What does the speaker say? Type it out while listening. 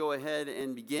Go ahead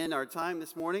and begin our time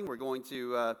this morning. We're going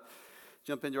to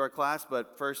jump into our class,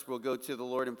 but first we'll go to the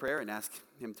Lord in prayer and ask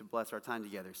Him to bless our time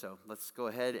together. So let's go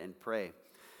ahead and pray.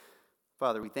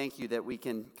 Father, we thank you that we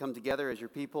can come together as your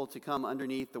people to come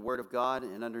underneath the Word of God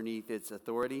and underneath its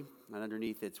authority and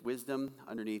underneath its wisdom,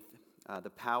 underneath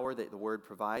the power that the Word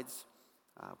provides.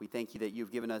 We thank you that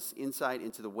you've given us insight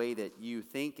into the way that you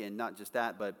think, and not just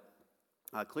that, but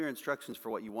clear instructions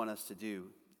for what you want us to do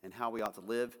and how we ought to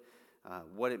live.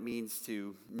 What it means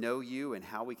to know you and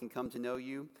how we can come to know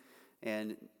you.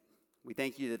 And we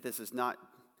thank you that this is not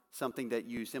something that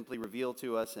you simply reveal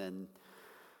to us and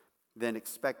then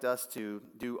expect us to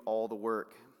do all the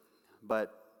work.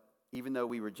 But even though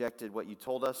we rejected what you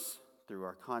told us through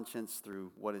our conscience,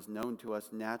 through what is known to us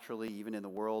naturally, even in the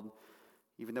world,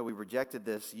 even though we rejected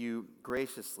this, you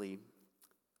graciously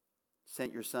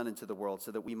sent your Son into the world so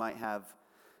that we might have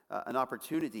an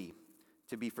opportunity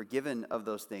to be forgiven of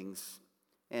those things,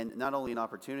 and not only an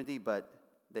opportunity, but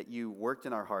that you worked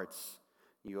in our hearts.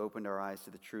 You opened our eyes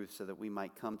to the truth so that we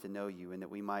might come to know you and that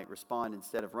we might respond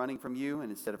instead of running from you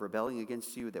and instead of rebelling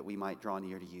against you, that we might draw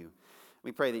near to you.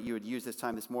 We pray that you would use this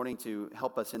time this morning to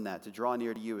help us in that, to draw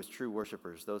near to you as true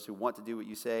worshipers, those who want to do what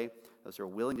you say, those who are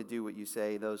willing to do what you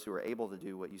say, those who are able to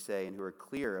do what you say, and who are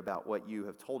clear about what you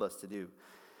have told us to do.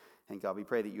 And God, we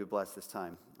pray that you would bless this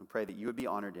time. We pray that you would be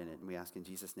honored in it, and we ask in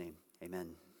Jesus' name, amen.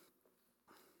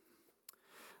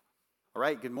 All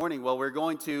right, good morning. Well, we're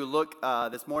going to look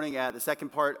this morning at the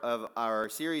second part of our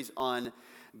series on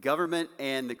government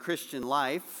and the Christian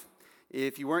life.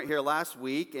 If you weren't here last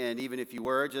week, and even if you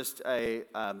were, just a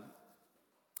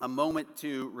moment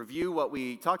to review what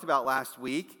we talked about last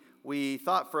week. We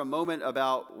thought for a moment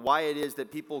about why it is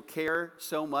that people care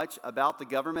so much about the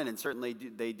government, and certainly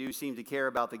they do seem to care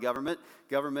about the government.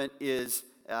 Government is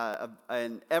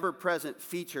an ever-present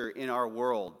feature in our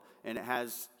world, and it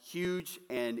has huge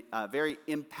and very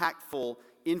impactful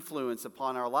influence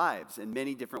upon our lives in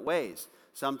many different ways.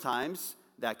 Sometimes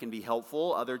that can be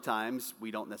helpful. Other times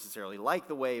we don't necessarily like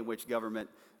the way in which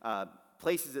government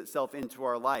places itself into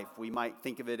our life. We might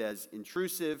think of it as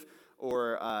intrusive,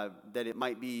 or that it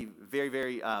might be very,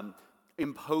 very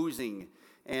imposing,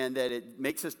 and that it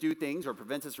makes us do things or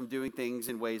prevents us from doing things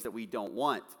in ways that we don't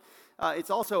want. It's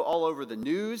also all over the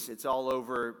news. It's all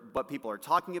over what people are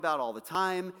talking about all the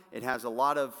time. It has a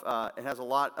lot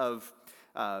of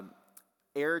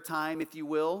airtime, if you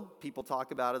will. People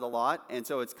talk about it a lot, and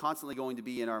so it's constantly going to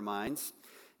be in our minds.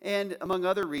 And among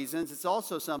other reasons, it's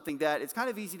also something that it's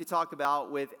kind of easy to talk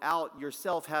about without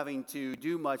yourself having to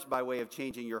do much by way of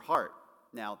changing your heart.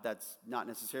 Now, that's not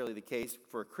necessarily the case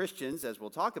for Christians, as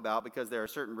we'll talk about, because there are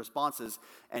certain responses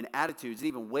and attitudes and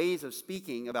even ways of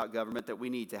speaking about government that we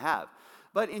need to have.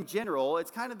 But in general, it's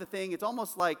kind of the thing, it's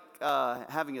almost like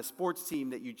having a sports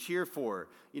team that you cheer for.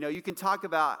 You know, you can talk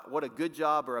about what a good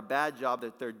job or a bad job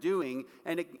that they're doing,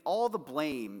 and all the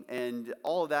blame and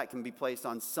all of that can be placed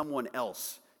on someone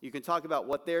else. You can talk about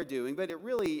what they're doing, but it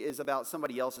really is about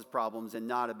somebody else's problems and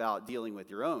not about dealing with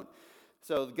your own.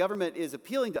 So the government is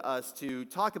appealing to us to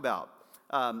talk about.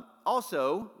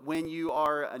 Also, when you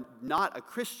are not a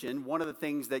Christian, one of the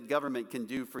things that government can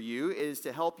do for you is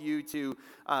to help you to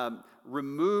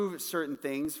remove certain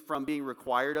things from being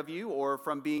required of you or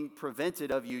from being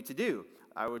prevented of you to do.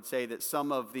 I would say that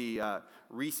some of the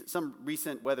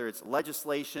recent, whether it's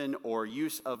legislation or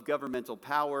use of governmental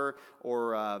power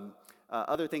or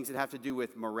other things that have to do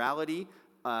with morality,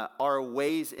 are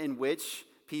ways in which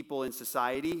people in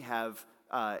society have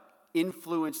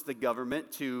influenced the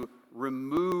government to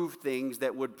remove things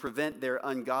that would prevent their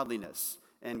ungodliness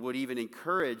and would even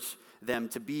encourage them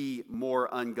to be more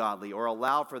ungodly or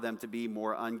allow for them to be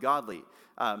more ungodly.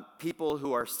 People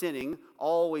who are sinning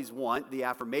always want the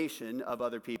affirmation of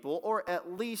other people, or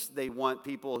at least they want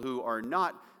people who are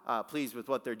not pleased with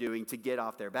what they're doing to get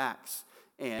off their backs.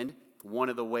 And one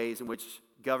of the ways in which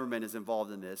government is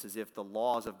involved in this is if the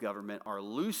laws of government are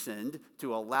loosened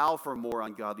to allow for more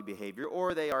ungodly behavior,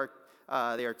 or they are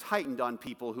tightened on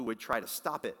people who would try to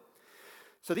stop it.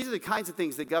 So these are the kinds of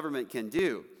things that government can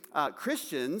do.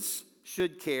 Christians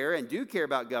should care and do care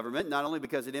about government, not only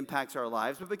because it impacts our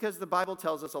lives, but because the Bible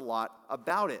tells us a lot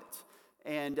about it.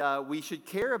 And we should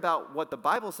care about what the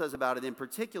Bible says about it in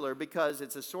particular because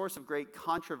it's a source of great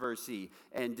controversy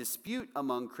and dispute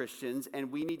among Christians,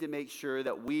 and we need to make sure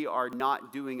that we are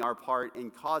not doing our part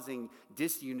in causing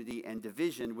disunity and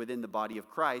division within the body of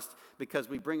Christ because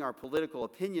we bring our political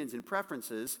opinions and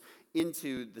preferences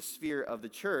into the sphere of the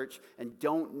church and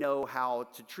don't know how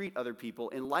to treat other people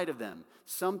in light of them.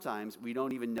 Sometimes we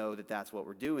don't even know that that's what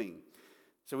we're doing.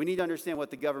 So we need to understand what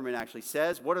the government actually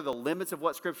says. What are the limits of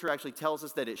what Scripture actually tells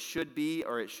us that it should be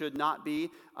or it should not be?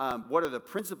 What are the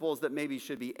principles that maybe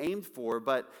should be aimed for?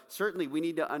 But certainly we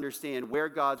need to understand where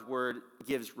God's Word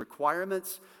gives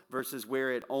requirements versus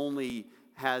where it only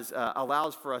has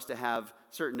allows for us to have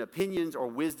certain opinions or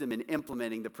wisdom in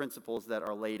implementing the principles that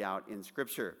are laid out in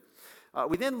Scripture.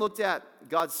 We then looked at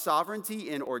God's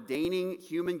sovereignty in ordaining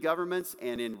human governments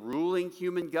and in ruling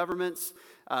human governments.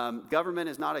 Government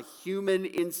is not a human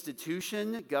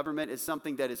institution. Government is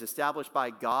something that is established by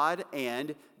God,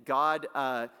 and God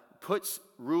puts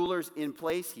rulers in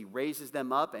place. He raises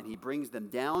them up and he brings them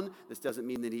down. This doesn't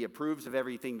mean that he approves of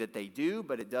everything that they do,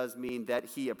 but it does mean that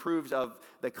he approves of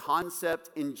the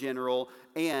concept in general,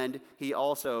 and he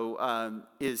also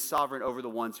is sovereign over the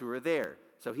ones who are there.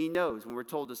 So he knows when we're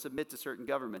told to submit to certain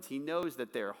governments, he knows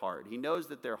that they're hard. He knows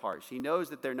that they're harsh. He knows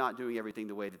that they're not doing everything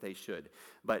the way that they should.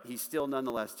 But he still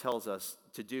nonetheless tells us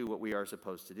to do what we are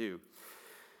supposed to do.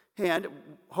 And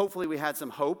hopefully we had some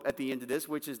hope at the end of this,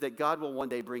 which is that God will one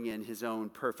day bring in his own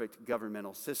perfect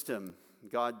governmental system.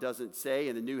 God doesn't say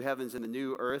in the new heavens and the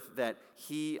new earth that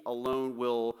he alone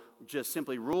will just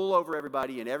simply rule over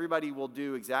everybody and everybody will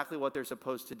do exactly what they're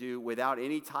supposed to do without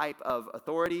any type of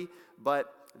authority,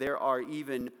 but there are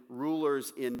even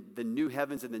rulers in the new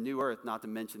heavens and the new earth, not to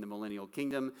mention the millennial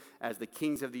kingdom, as the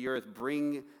kings of the earth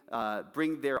bring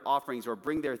their offerings or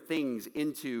bring their things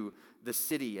into the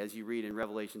city, as you read in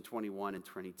Revelation 21 and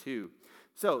 22.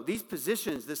 So these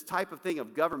positions, this type of thing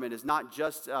of government is not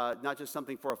just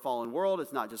something for a fallen world.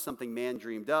 It's not just something man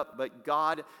dreamed up, but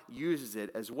God uses it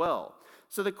as well.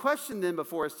 So the question then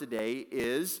before us today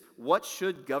is, what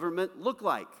should government look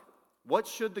like? What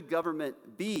should the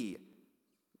government be?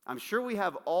 I'm sure we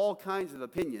have all kinds of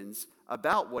opinions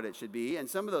about what it should be, and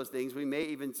some of those things we may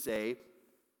even say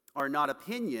are not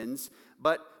opinions,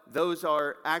 but those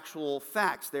are actual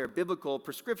facts. They're biblical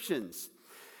prescriptions.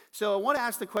 So I want to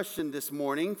ask the question this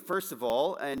morning, first of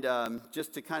all, and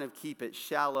just to kind of keep it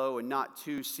shallow and not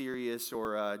too serious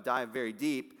or dive very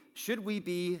deep, should we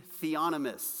be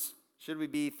theonomists? Should we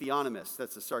be theonomists?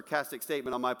 That's a sarcastic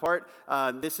statement on my part.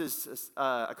 This is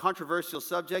a controversial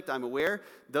subject, I'm aware.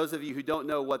 Those of you who don't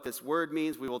know what this word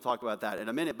means, we will talk about that in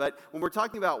a minute. But when we're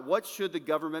talking about what should the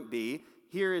government be,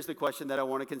 here is the question that I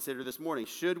want to consider this morning.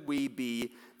 Should we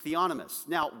be theonomists?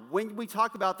 Now, when we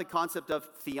talk about the concept of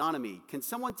theonomy, can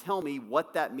someone tell me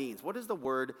what that means? What is the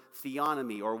word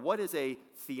theonomy, or what is a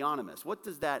theonomist? What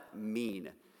does that mean?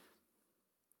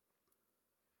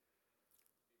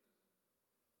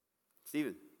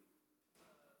 Stephen.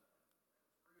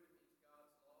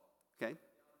 Okay.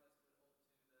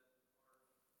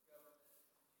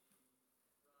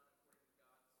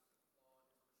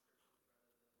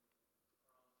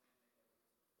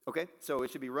 Okay, so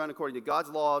it should be run according to God's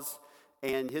laws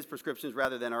and his prescriptions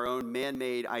rather than our own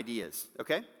man-made ideas.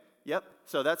 Okay? Yep.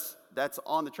 So that's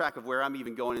on the track of where I'm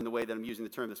even going in the way that I'm using the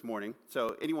term this morning.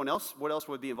 So anyone else? What else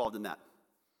would be involved in that?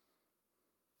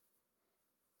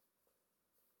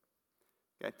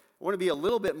 Okay. I want to be a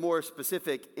little bit more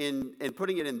specific in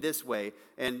putting it in this way,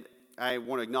 and I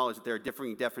want to acknowledge that there are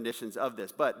differing definitions of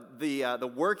this. But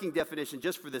the working definition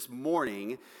just for this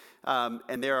morning,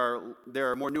 and there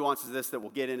are more nuances to this that we'll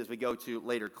get in as we go to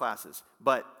later classes.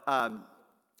 But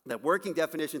the working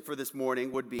definition for this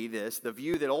morning would be this: the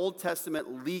view that Old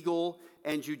Testament legal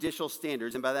and judicial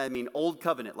standards, and by that I mean Old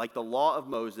Covenant, like the law of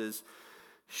Moses,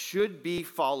 should be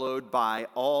followed by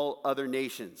all other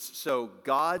nations. So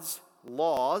God's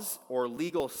laws or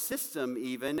legal system,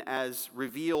 even as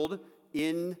revealed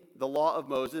in the law of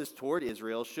Moses toward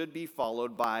Israel, should be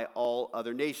followed by all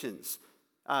other nations.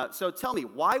 So tell me,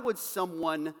 why would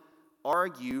someone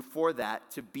argue for that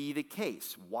to be the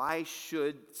case? Why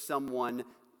should someone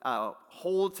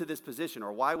hold to this position,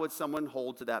 or why would someone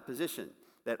hold to that position,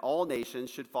 that all nations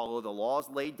should follow the laws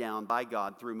laid down by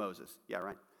God through Moses? Yeah,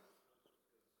 right.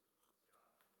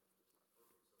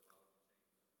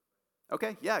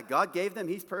 Okay, yeah, God gave them.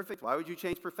 He's perfect. Why would you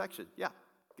change perfection? Yeah,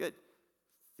 good.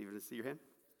 Stephen, see your hand?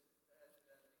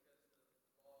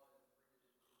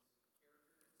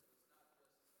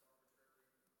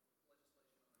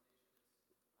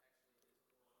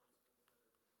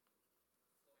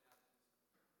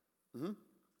 Mm-hmm.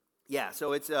 Yeah,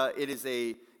 so it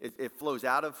flows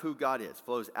out of who God is,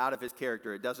 flows out of his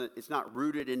character. It's not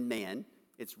rooted in man,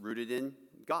 it's rooted in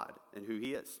God and who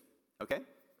he is. Okay?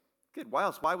 Good. Why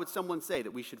else? Why would someone say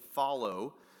that we should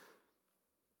follow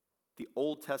the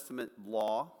Old Testament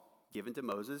law given to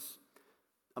Moses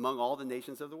among all the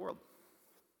nations of the world?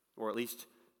 Or at least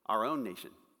our own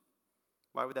nation.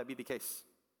 Why would that be the case?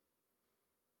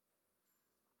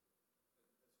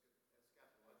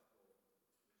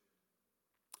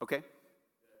 Okay.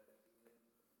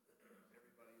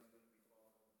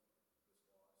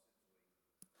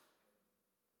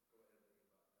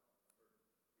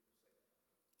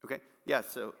 Yeah,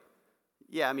 so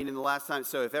yeah, I mean, in the last time,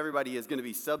 so if everybody is going to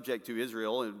be subject to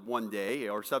Israel in one day,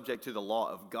 or subject to the law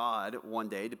of God one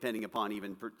day, depending upon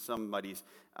even somebody's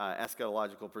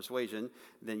eschatological persuasion,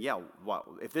 then yeah, well,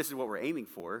 if this is what we're aiming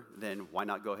for, then why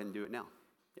not go ahead and do it now?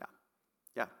 Yeah,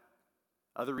 yeah.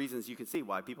 Other reasons you can see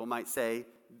why people might say,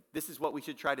 this is what we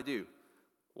should try to do.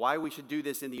 Why we should do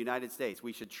this in the United States.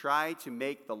 We should try to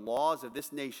make the laws of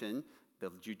this nation,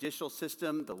 the judicial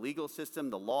system, the legal system,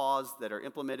 the laws that are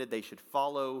implemented, they should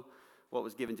follow what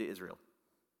was given to Israel,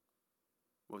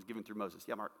 what was given through Moses.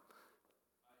 Yeah, Mark.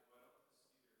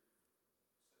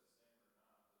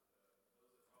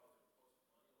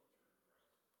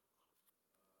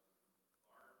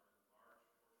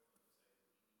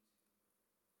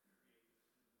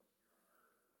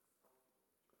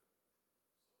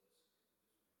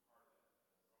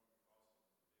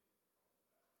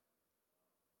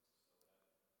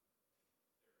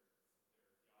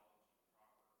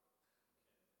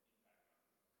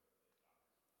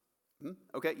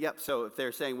 Okay, yep. So if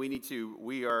they're saying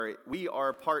we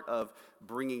are part of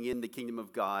bringing in the kingdom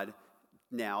of God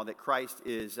now, that Christ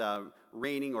is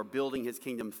reigning or building his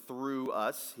kingdom through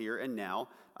us here and now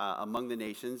among the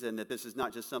nations, and that this is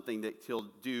not just something that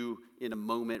he'll do in a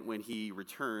moment when he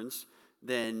returns,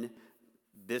 then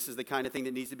this is the kind of thing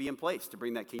that needs to be in place to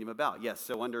bring that kingdom about. Yes,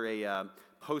 so under a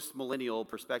post-millennial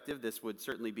perspective, this would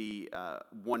certainly be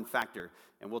one factor,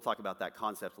 and we'll talk about that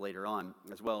concept later on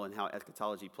as well and how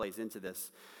eschatology plays into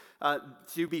this.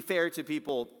 To be fair to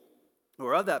people who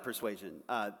are of that persuasion,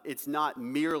 it's not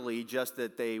merely just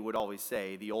that they would always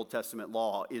say the Old Testament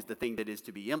law is the thing that is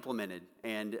to be implemented,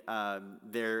 and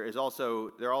there are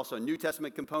also New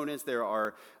Testament components. There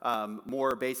are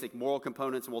more basic moral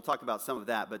components, and we'll talk about some of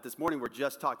that. But this morning we're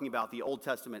just talking about the Old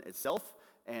Testament itself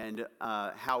and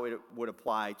how it would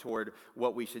apply toward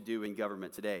what we should do in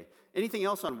government today. Anything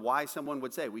else on why someone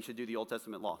would say we should do the Old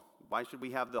Testament law? Why should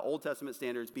we have the Old Testament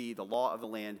standards be the law of the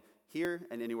land here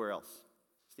and anywhere else?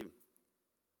 Stephen?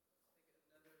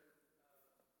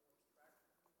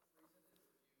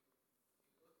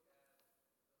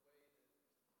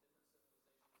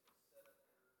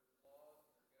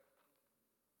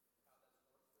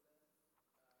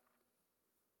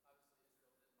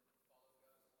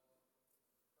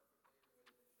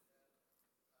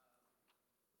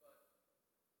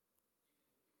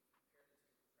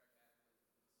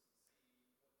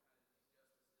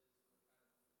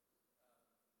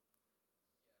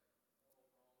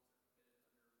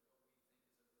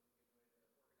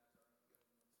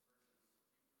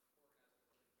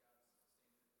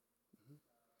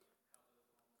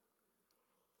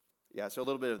 Yeah, so a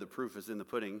little bit of the proof is in the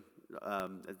pudding.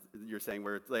 You're saying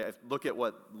where look at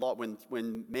what law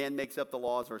when man makes up the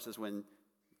laws versus when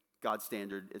God's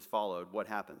standard is followed. What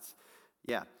happens?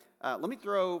 Yeah, let me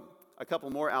throw a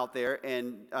couple more out there,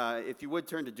 and if you would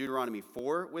turn to Deuteronomy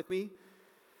 4 with me.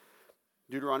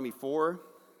 Deuteronomy 4.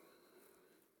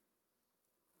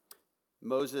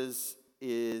 Moses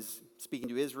is speaking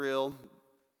to Israel.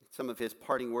 Some of his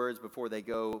parting words before they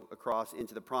go across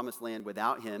into the promised land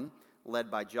without him,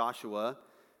 led by Joshua.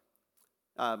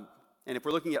 And if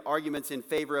we're looking at arguments in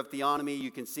favor of theonomy, you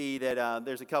can see that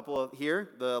there's a couple of here.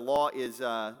 The law is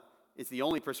the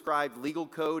only prescribed legal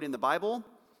code in the Bible.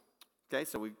 Okay,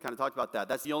 so we've kind of talked about that.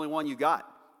 That's the only one you got.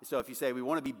 So if you say we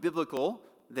want to be biblical,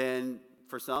 then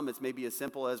for some it's maybe as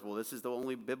simple as, well, this is the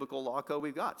only biblical law code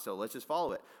we've got, so let's just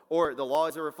follow it. Or the law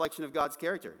is a reflection of God's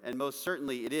character, and most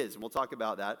certainly it is. And we'll talk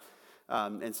about that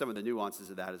and some of the nuances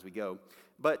of that as we go.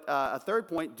 But a third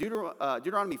point,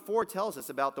 Deuteronomy 4 tells us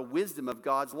about the wisdom of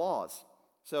God's laws.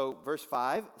 So verse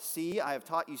 5, see, I have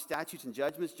taught you statutes and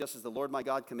judgments, just as the Lord my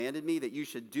God commanded me, that you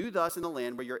should do thus in the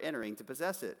land where you're entering to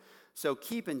possess it. So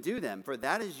keep and do them, for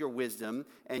that is your wisdom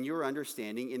and your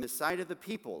understanding in the sight of the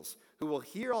peoples, who will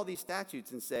hear all these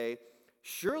statutes and say,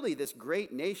 surely this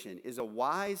great nation is a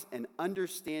wise and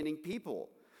understanding people.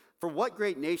 For what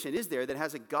great nation is there that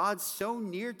has a God so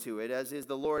near to it as is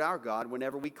the Lord our God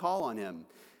whenever we call on him?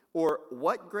 Or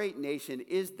what great nation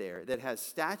is there that has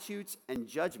statutes and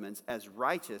judgments as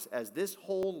righteous as this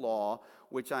whole law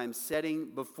which I am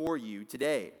setting before you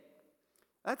today?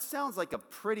 That sounds like a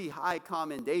pretty high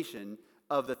commendation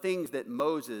of the things that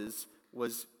Moses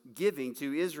was giving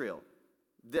to Israel.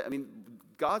 I mean,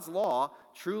 God's law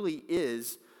truly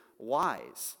is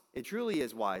wise. It truly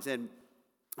is wise. And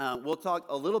we'll talk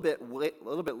a little bit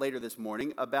later this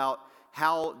morning about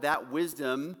how that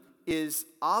wisdom is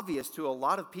obvious to a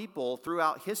lot of people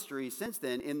throughout history since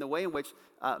then in the way in which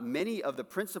many of the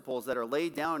principles that are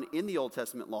laid down in the Old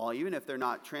Testament law, even if they're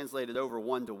not translated over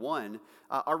one to one,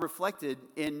 are reflected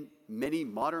in many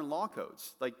modern law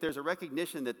codes. Like there's a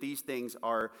recognition that these things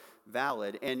are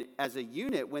valid. And as a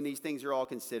unit, when these things are all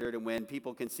considered and when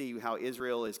people can see how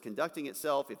Israel is conducting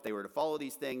itself, if they were to follow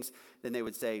these things, then they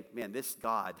would say, man, this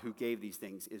God who gave these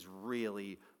things is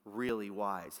really, really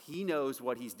wise. He knows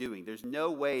what he's doing. There's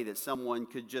no way that someone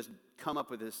could just come up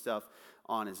with this stuff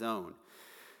on his own.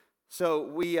 So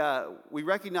we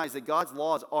recognize that God's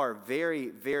laws are very,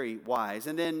 very wise.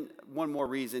 And then one more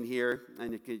reason here,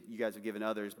 and you guys have given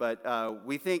others, but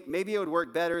we think maybe it would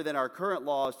work better than our current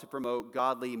laws to promote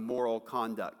godly moral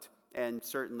conduct. And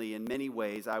certainly in many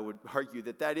ways, I would argue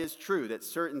that that is true, that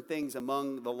certain things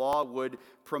among the law would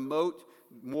promote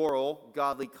moral,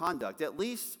 godly conduct, at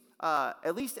least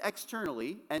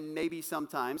externally, and maybe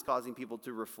sometimes causing people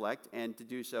to reflect and to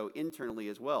do so internally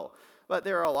as well. But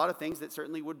there are a lot of things that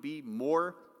certainly would be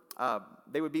more,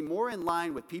 they would be more in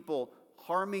line with people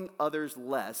harming others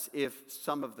less if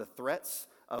some of the threats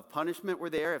of punishment were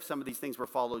there, if some of these things were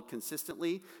followed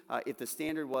consistently. If the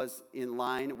standard was in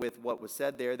line with what was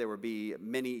said there would be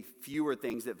many fewer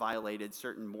things that violated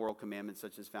certain moral commandments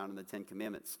such as found in the Ten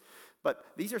Commandments. But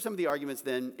these are some of the arguments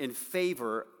then in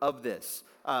favor of this.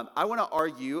 I want to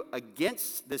argue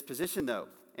against this position though,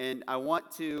 and I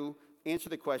want to answer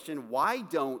the question, why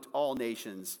don't all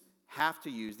nations have to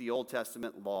use the Old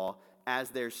Testament law as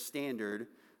their standard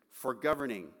for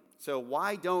governing? So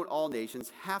why don't all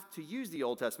nations have to use the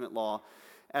Old Testament law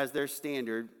as their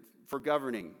standard for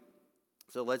governing?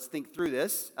 So let's think through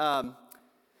this.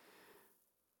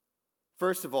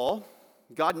 First of all,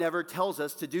 God never tells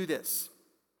us to do this.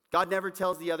 God never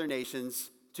tells the other nations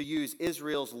to use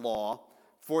Israel's law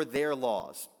for their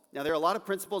laws. Now, there are a lot of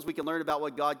principles we can learn about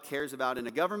what God cares about in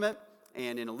a government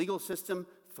and in a legal system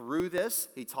through this.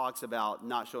 He talks about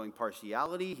not showing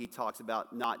partiality. He talks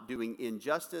about not doing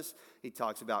injustice. He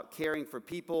talks about caring for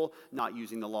people, not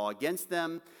using the law against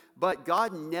them. But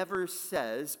God never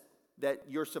says that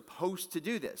you're supposed to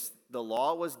do this. The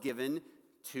law was given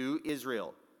to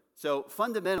Israel. So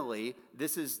fundamentally,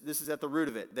 this is at the root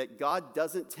of it, that God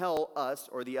doesn't tell us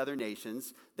or the other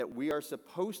nations that we are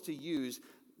supposed to use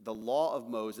the law of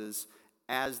Moses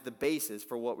as the basis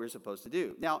for what we're supposed to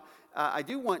do. Now, I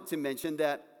do want to mention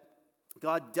that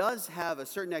God does have a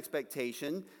certain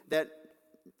expectation that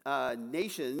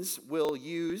nations will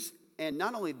use, and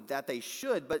not only that they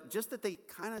should, but just that they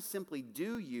kind of simply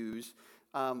do use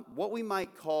what we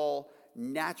might call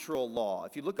natural law.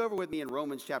 If you look over with me in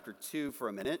Romans chapter 2 for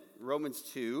a minute, Romans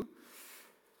 2.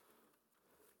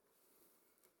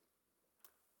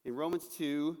 In Romans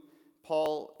 2,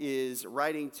 Paul is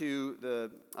writing to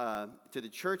the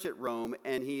church at Rome,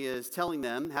 and he is telling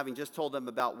them, having just told them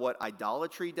about what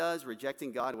idolatry does,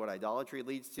 rejecting God, what idolatry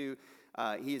leads to.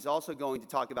 He is also going to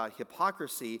talk about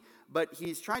hypocrisy, but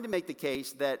he's trying to make the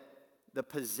case that the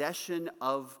possession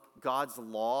of God's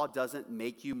law doesn't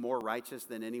make you more righteous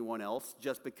than anyone else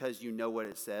just because you know what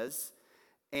it says.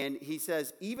 And he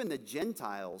says even the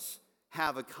Gentiles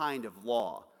have a kind of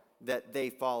law that they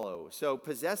follow. So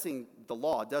possessing the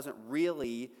law doesn't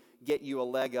really get you a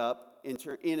leg up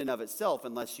in and of itself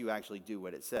unless you actually do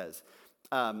what it says.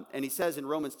 And he says in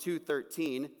Romans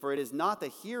 2:13, "For it is not the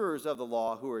hearers of the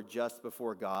law who are just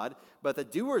before God, but the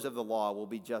doers of the law will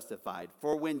be justified.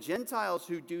 For when Gentiles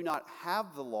who do not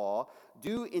have the law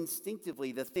do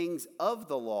instinctively the things of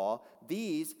the law,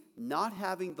 these, not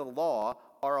having the law,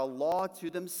 are a law to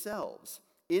themselves,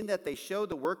 in that they show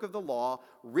the work of the law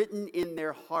written in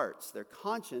their hearts, their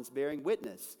conscience bearing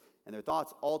witness, and their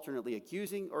thoughts alternately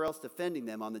accusing or else defending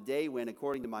them on the day when,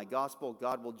 according to my gospel,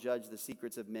 God will judge the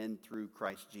secrets of men through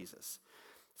Christ Jesus."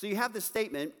 So you have this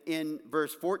statement in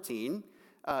verse 14.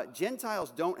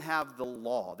 Gentiles don't have the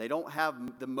law. They don't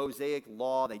have the Mosaic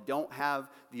law. They don't have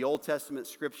the Old Testament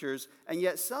scriptures. And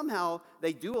yet somehow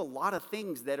they do a lot of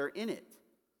things that are in it.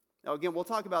 Now, again, we'll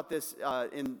talk about this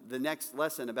in the next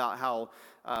lesson about how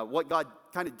what God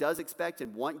kind of does expect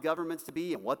and want governments to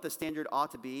be and what the standard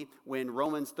ought to be. When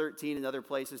Romans 13 and other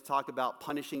places talk about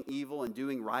punishing evil and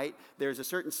doing right, there's a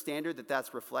certain standard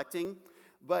that's reflecting.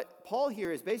 But Paul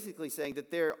here is basically saying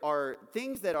that there are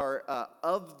things that are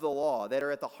of the law, that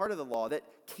are at the heart of the law, that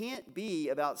can't be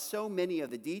about so many of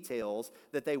the details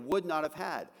that they would not have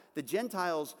had. The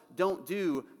Gentiles don't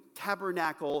do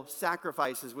tabernacle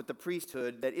sacrifices with the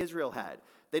priesthood that Israel had.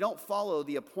 They don't follow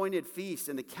the appointed feast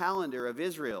in the calendar of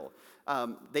Israel.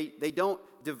 They don't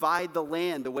divide the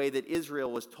land the way that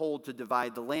Israel was told to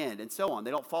divide the land, and so on.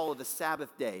 They don't follow the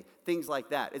Sabbath day, things like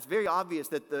that. It's very obvious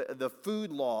that the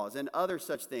food laws and other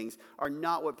such things are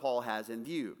not what Paul has in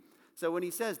view. So when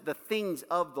he says the things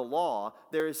of the law,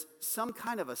 there is some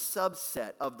kind of a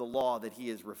subset of the law that he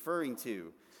is referring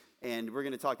to. And we're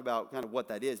going to talk about kind of what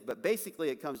that is. But basically,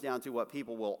 it comes down to what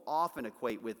people will often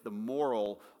equate with the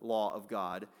moral law of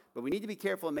God. But we need to be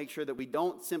careful and make sure that we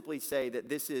don't simply say that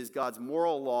this is God's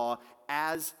moral law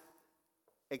as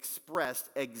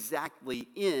expressed exactly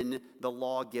in the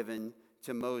law given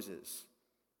to Moses.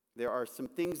 There are some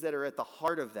things that are at the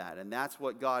heart of that, and that's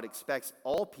what God expects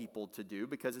all people to do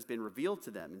because it's been revealed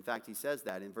to them. In fact, he says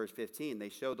that in verse 15. They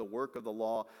show the work of the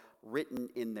law written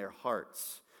in their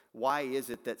hearts. Why is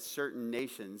it that certain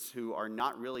nations who are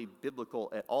not really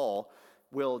biblical at all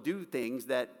will do things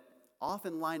that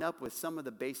often line up with some of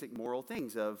the basic moral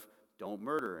things of don't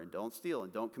murder and don't steal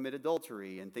and don't commit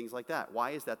adultery and things like that?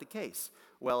 Why is that the case?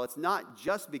 Well, it's not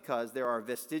just because there are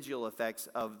vestigial effects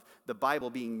of the Bible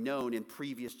being known in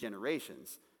previous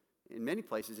generations. In many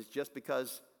places, it's just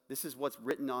because this is what's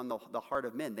written on the heart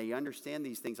of men. They understand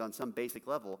these things on some basic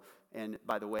level. And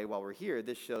by the way, while we're here,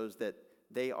 this shows that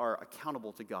they are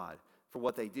accountable to God for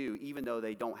what they do, even though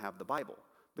they don't have the Bible.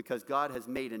 Because God has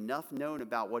made enough known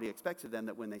about what he expects of them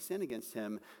that when they sin against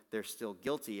him, they're still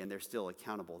guilty and they're still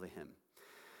accountable to him.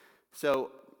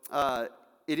 So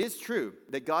it is true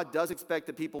that God does expect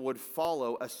that people would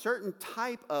follow a certain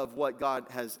type of what God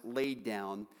has laid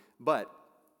down, but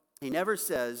he never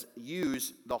says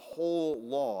use the whole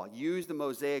law, use the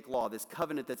Mosaic law, this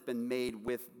covenant that's been made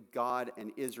with God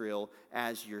and Israel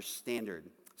as your standard.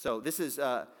 So this is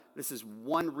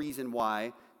one reason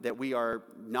why that we are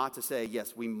not to say,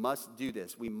 yes, we must do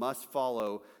this. We must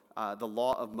follow the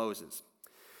law of Moses.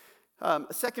 A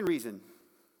second reason,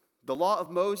 the law of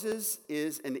Moses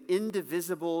is an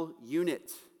indivisible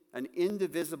unit. An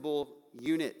indivisible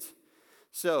unit.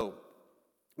 So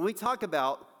when we talk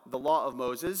about the law of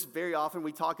Moses, very often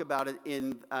we talk about it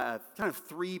in kind of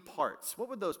three parts. What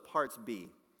would those parts be?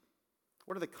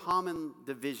 What are the common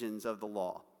divisions of the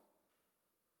law?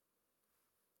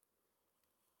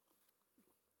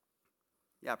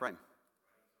 Yeah, Brian.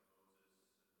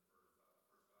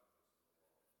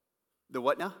 The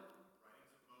what now?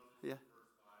 Yeah.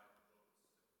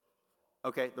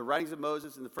 Okay, the writings of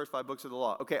Moses and the first 5 books of the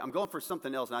law. Okay, I'm going for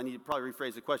something else, and I need to probably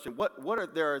rephrase the question.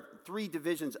 There are 3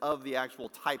 divisions of the actual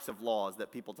types of laws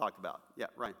that people talk about. Yeah,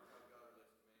 Ryan.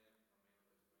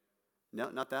 No,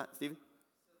 not that. Stephen?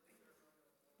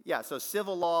 Yeah, so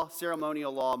civil law,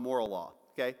 ceremonial law, moral law.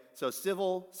 Okay, so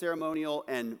civil, ceremonial,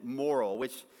 and moral,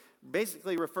 which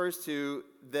basically refers to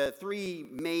the 3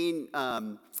 main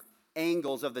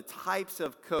angles of the types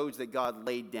of codes that God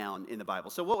laid down in the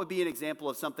Bible. So what would be an example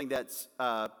of something that's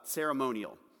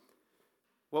ceremonial?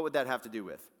 What would that have to do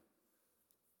with?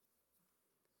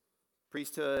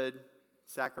 Priesthood,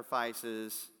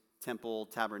 sacrifices, temple,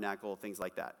 tabernacle, things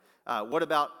like that. What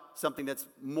about something that's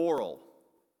moral?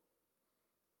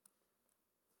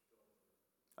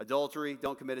 Adultery,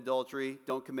 don't commit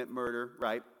murder,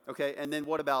 right? Okay, and then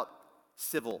what about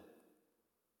civil?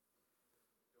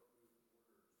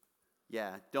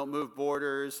 Yeah, don't move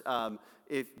borders.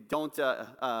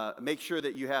 Make sure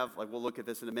that you have, like we'll look at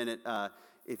this in a minute,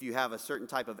 if you have a certain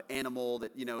type of animal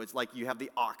that, it's like you have the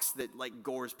ox that like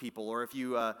gores people, or if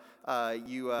we'll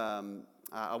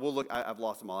look, I've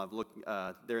lost them all. I've looked,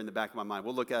 they're in the back of my mind.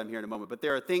 We'll look at them here in a moment. But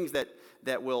there are things that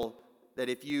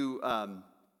if you,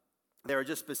 there are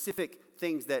just specific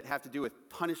things that have to do with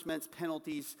punishments,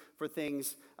 penalties for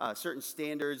things, certain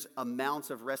standards,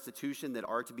 amounts of restitution that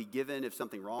are to be given if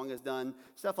something wrong is done,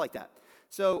 stuff like that.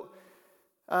 So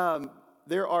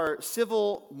there are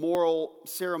civil, moral,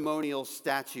 ceremonial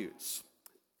statutes.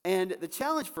 And the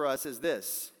challenge for us is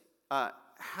this.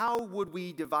 How would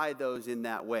we divide those in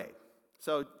that way?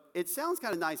 So it sounds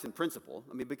kind of nice in principle.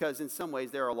 I mean, because in some ways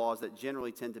there are laws that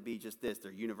generally tend to be just this. They're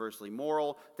universally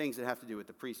moral, things that have to do with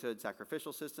the priesthood,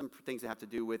 sacrificial system, things that have to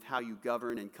do with how you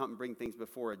govern and come bring things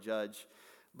before a judge.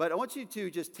 But I want you to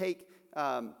just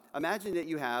imagine that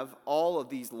you have all of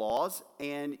these laws,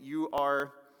 and you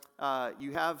have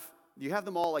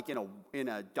them all like in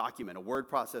a document, a word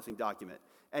processing document.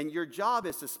 And your job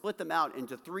is to split them out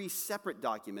into 3 separate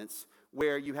documents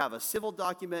where you have a civil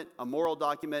document, a moral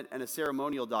document, and a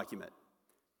ceremonial document.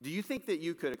 Do you think that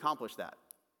you could accomplish that?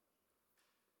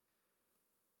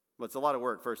 Well, it's a lot of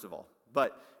work, first of all.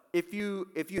 But if you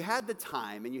had the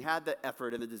time and you had the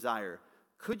effort and the desire,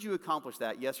 could you accomplish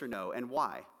that, yes or no, and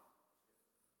why?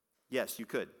 Yes, you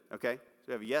could. Okay? So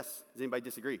we have a yes. Does anybody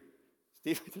disagree?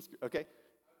 Steve, okay?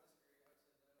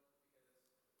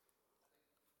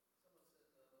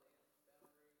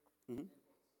 Mm-hmm.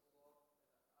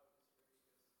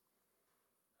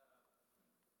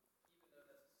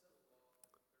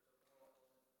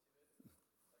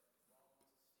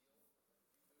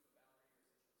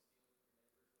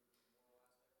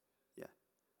 Yeah.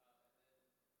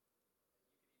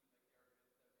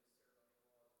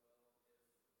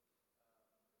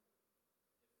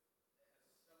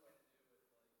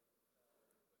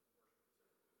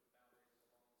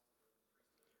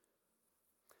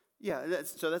 Yeah,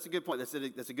 that's a good point. That's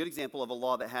a good example of a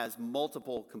law that has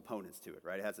multiple components to it,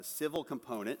 right? It has a civil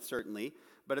component, certainly,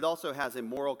 but it also has a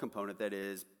moral component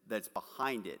that's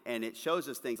behind it. And it shows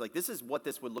us things like this is what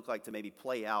this would look like to maybe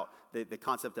play out the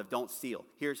concept of don't steal.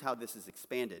 Here's how this is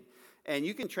expanded. And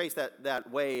you can trace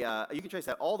you can trace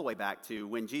that all the way back to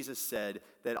when Jesus said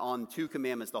that on 2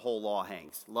 commandments the whole law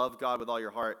hangs. Love God with all your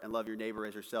heart and love your neighbor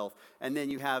as yourself. And then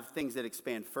you have things that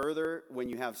expand further when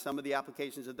you have some of the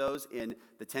applications of those in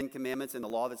the 10 commandments and the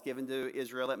law that's given to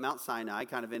Israel at Mount Sinai,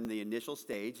 kind of in the initial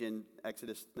stage in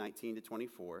Exodus 19 to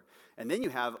 24. And then you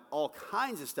have all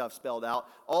kinds of stuff spelled out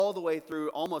all the way through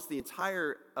almost the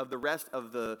entire of the rest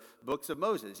of the books of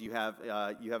Moses. You have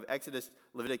Exodus,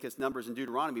 Leviticus, Numbers, and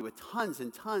Deuteronomy with tons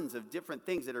and tons of different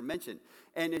things that are mentioned.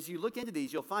 And as you look into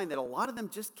these, you'll find that a lot of them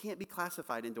just can't be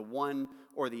classified into one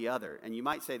or the other. And you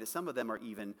might say that some of them are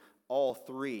even all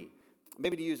three.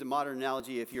 Maybe to use a modern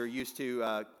analogy, if you're used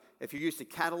to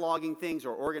cataloging things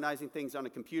or organizing things on a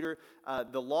computer,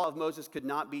 the law of Moses could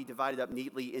not be divided up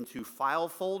neatly into file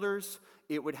folders.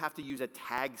 It would have to use a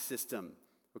tag system.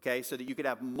 Okay, so that you could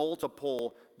have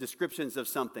multiple descriptions of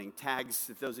something. Tags,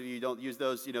 if those of you don't use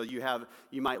those,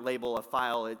 you might label a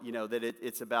file, that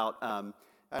it's about,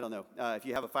 I don't know, if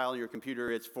you have a file on your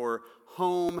computer, it's for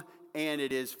home and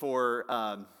it is for,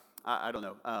 I don't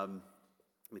know, let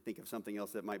me think of something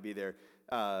else that might be there.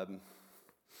 Yeah,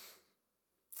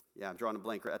 I'm drawing a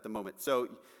blank at the moment. So,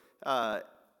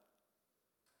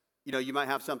 you might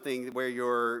have something where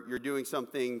you're doing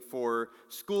something for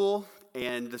school,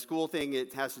 and the school thing,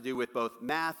 it has to do with both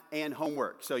math and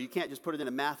homework. So you can't just put it in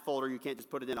a math folder, you can't just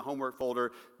put it in a homework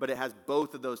folder, but it has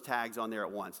both of those tags on there at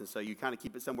once. And so you kind of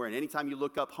keep it somewhere. And anytime you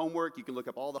look up homework, you can look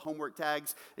up all the homework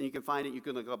tags, and you can find it. You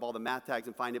can look up all the math tags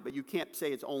and find it, but you can't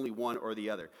say it's only one or the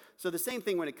other. So the same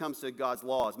thing when it comes to God's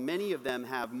laws. Many of them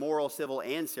have moral, civil,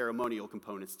 and ceremonial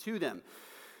components to them.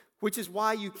 Which is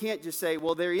why you can't just say,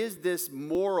 well, there is this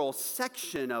moral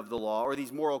section of the law or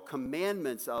these moral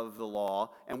commandments of the law,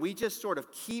 and we just sort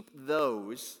of keep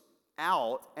those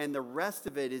out and the rest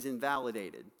of it is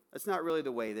invalidated. That's not really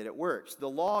the way that it works. The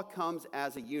law comes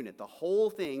as a unit. The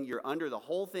whole thing, you're under the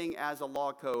whole thing as a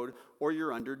law code, or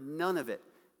you're under none of it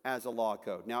as a law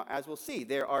code. Now, as we'll see,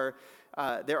 there are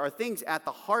things at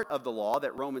the heart of the law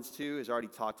that Romans 2 has already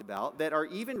talked about that are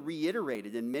even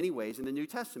reiterated in many ways in the New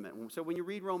Testament. So when you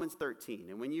read Romans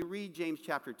 13 and when you read James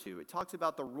chapter 2, it talks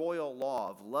about the royal law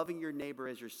of loving your neighbor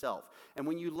as yourself. And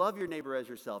when you love your neighbor as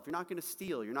yourself, you're not going to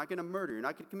steal, you're not going to murder, you're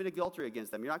not going to commit adultery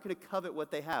against them, you're not going to covet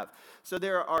what they have. So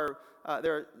there are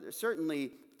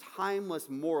certainly timeless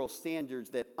moral standards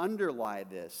that underlie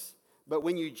this. But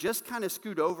when you just kind of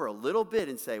scoot over a little bit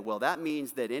and say, well, that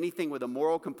means that anything with a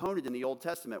moral component in the Old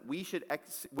Testament, we should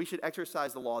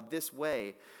exercise the law this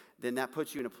way, then that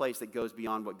puts you in a place that goes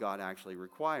beyond what God actually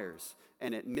requires.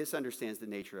 And it misunderstands the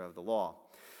nature of the law.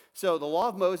 So the law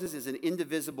of Moses is an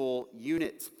indivisible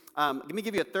unit. Let me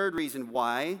give you a third reason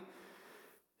why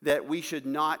that we should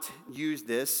not use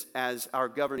this as our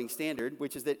governing standard,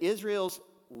 which is that Israel's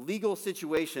legal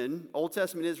situation, Old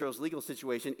Testament Israel's legal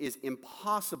situation, is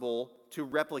impossible to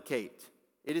replicate.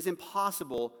 It is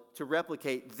impossible to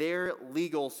replicate their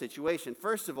legal situation.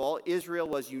 First of all, Israel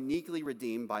was uniquely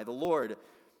redeemed by the Lord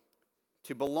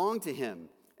to belong to him.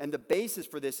 And the basis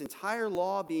for this entire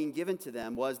law being given to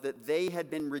them was that they had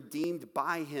been redeemed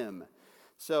by him.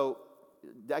 So,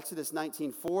 Exodus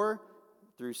 19:4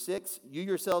 through 6, you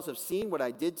yourselves have seen what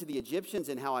I did to the Egyptians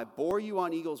and how I bore you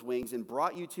on eagle's wings and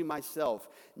brought you to myself.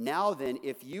 Now then,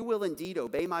 if you will indeed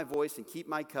obey my voice and keep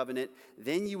my covenant,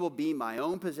 then you will be my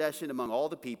own possession among all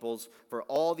the peoples, for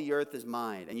all the earth is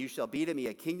mine. And you shall be to me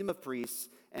a kingdom of priests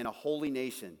and a holy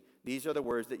nation. These are the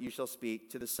words that you shall speak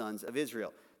to the sons of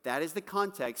Israel. That is the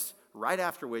context right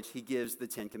after which he gives the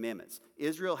 10 commandments.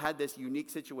 Israel had this unique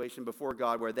situation before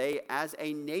God where they, as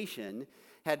a nation,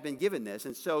 had been given this.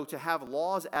 And so to have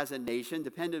laws as a nation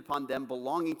depended upon them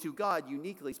belonging to God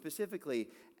uniquely, specifically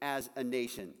as a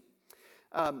nation.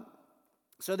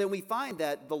 So then we find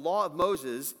that the law of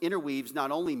Moses interweaves not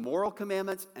only moral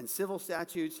commandments and civil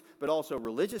statutes, but also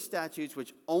religious statutes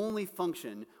which only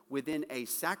function within a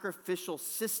sacrificial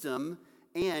system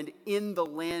and in the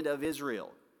land of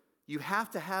Israel. You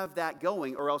have to have that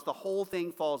going, or else the whole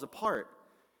thing falls apart.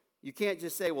 You can't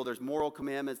just say, well, there's moral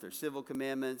commandments, there's civil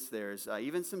commandments, there's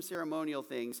even some ceremonial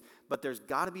things, but there's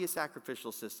got to be a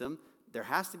sacrificial system. There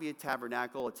has to be a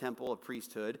tabernacle, a temple, a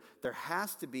priesthood. There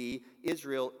has to be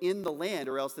Israel in the land,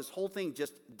 or else this whole thing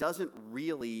just doesn't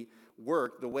really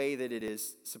work the way that it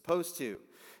is supposed to.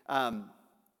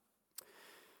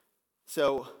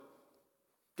 So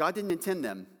God didn't intend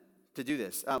them to do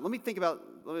this.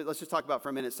 Let's just talk about for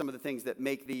a minute some of the things that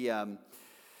make the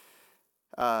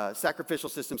sacrificial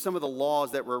system, some of the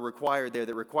laws that were required there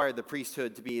that required the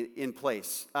priesthood to be in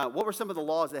place. What were some of the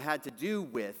laws that had to do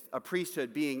with a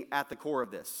priesthood being at the core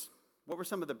of this? What were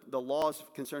some of the laws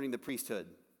concerning the priesthood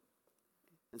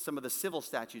and some of the civil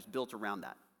statutes built around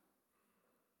that?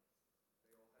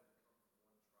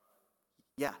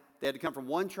 Yeah, they had to come from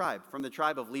one tribe, from the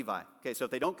tribe of Levi. Okay, so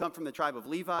if they don't come from the tribe of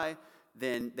Levi,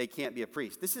 then they can't be a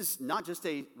priest. This is not just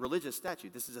a religious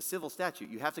statute. This is a civil statute.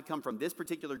 You have to come from this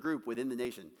particular group within the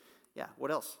nation. Yeah,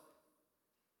 what else?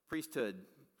 Priesthood,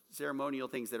 ceremonial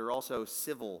things that are also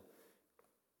civil.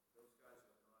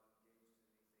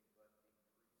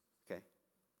 Okay,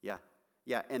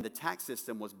 yeah, and the tax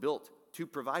system was built to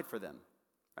provide for them,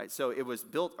 right? So it was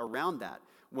built around that.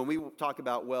 When we talk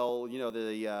about,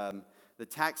 the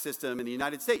tax system in the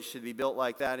United States should be built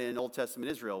like that in Old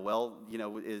Testament Israel. Well,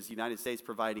 is the United States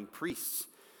providing priests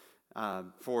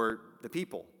for the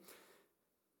people?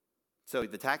 So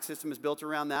the tax system is built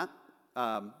around that.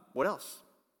 What else?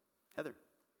 Heather?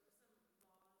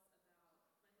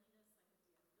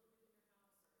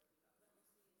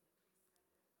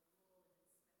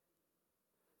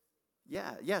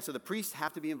 Yeah. So the priests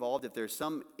have to be involved if there's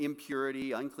some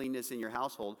impurity, uncleanness in your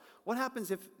household. What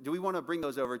happens do we want to bring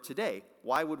those over today?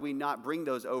 Why would we not bring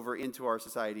those over into our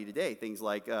society today? Things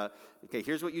like,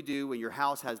 here's what you do when your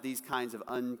house has these kinds of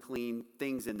unclean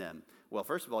things in them. Well,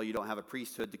 first of all, you don't have a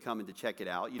priesthood to come and to check it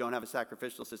out. You don't have a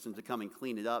sacrificial system to come and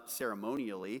clean it up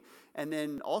ceremonially. And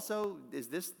then also, is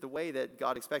this the way that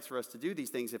God expects for us to do these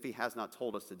things if he has not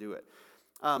told us to do it?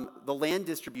 The land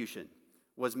distribution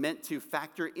was meant to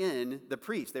factor in the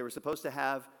priests. They were supposed to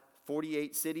have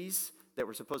 48 cities that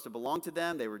were supposed to belong to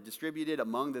them. They were distributed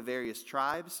among the various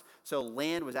tribes. So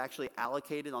land was actually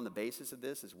allocated on the basis of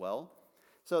this as well.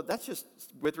 So that's just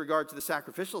with regard to the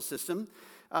sacrificial system.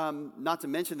 Not to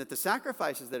mention that the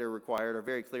sacrifices that are required are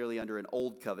very clearly under an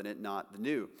old covenant, not the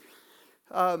new.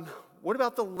 What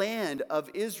about the land of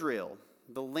Israel?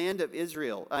 The land of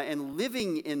Israel and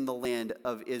living in the land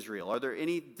of Israel. Are there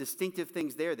any distinctive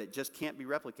things there that just can't be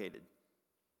replicated?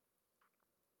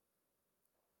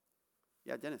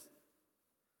 Yeah, Dennis.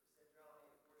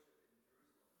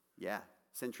 Yeah,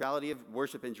 centrality of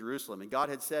worship in Jerusalem. And God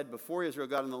had said before Israel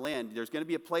got on the land, there's going to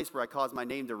be a place where I cause my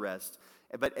name to rest.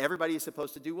 But everybody is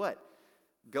supposed to do what?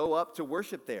 Go up to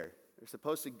worship there. They're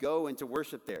supposed to go and to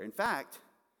worship there. In fact,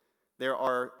 there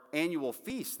are annual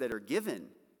feasts that are given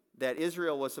that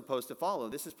Israel was supposed to follow.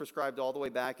 This is prescribed all the way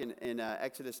back in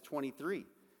Exodus 23.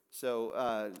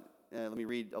 So let me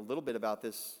read a little bit about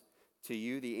this to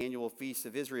you, the annual feasts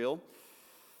of Israel.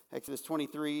 Exodus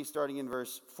 23, starting in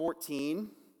verse 14.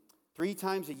 3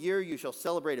 times a year you shall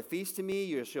celebrate a feast to me.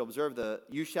 You shall observe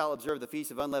the feast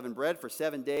of unleavened bread for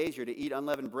 7 days. You're to eat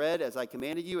unleavened bread as I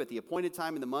commanded you at the appointed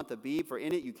time in the month of Abib. For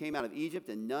in it you came out of Egypt,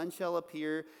 and none shall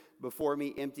appear before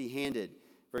me empty-handed.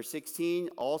 Verse 16,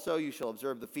 also you shall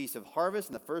observe the feast of harvest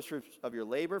and the first fruits of your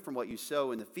labor from what you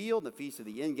sow in the field, and the feast of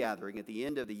the ingathering at the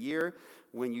end of the year,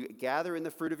 when you gather in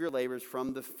the fruit of your labors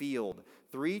from the field.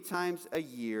 3 times a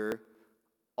year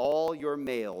all your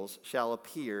males shall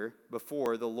appear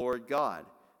before the Lord God.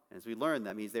 And as we learned,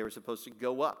 that means they were supposed to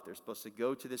go up. They're supposed to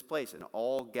go to this place and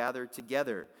all gather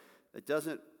together. That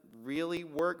doesn't really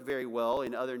work very well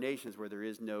in other nations where there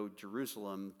is no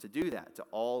Jerusalem to do that, to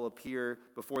all appear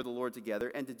before the Lord together,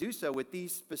 and to do so with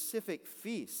these specific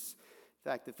feasts.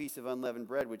 In fact, the Feast of Unleavened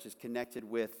Bread, which is connected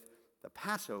with the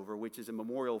Passover, which is a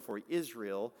memorial for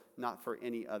Israel, not for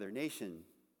any other nation.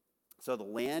 So the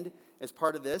land is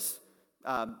part of this.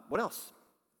 What else?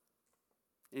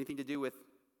 Anything to do with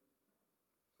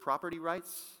property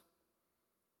rights?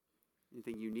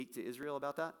 Anything unique to Israel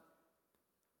about that?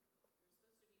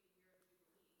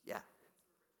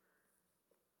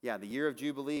 Yeah, the year of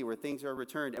Jubilee where things are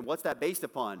returned. And what's that based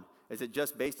upon? Is it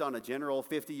just based on a general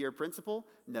 50-year principle?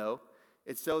 No.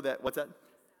 It's so that, what's that?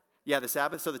 Yeah, the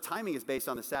Sabbath. So the timing is based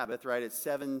on the Sabbath, right? It's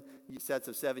 7 sets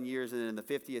of 7 years, and then in the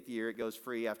 50th year, it goes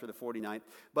free after the 49th.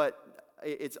 But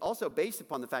it's also based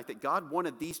upon the fact that God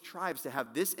wanted these tribes to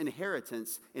have this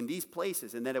inheritance in these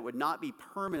places, and that it would not be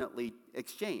permanently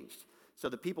exchanged. So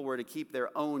the people were to keep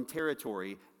their own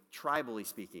territory, tribally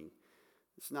speaking.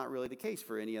 It's not really the case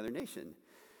for any other nation.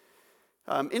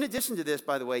 In addition to this,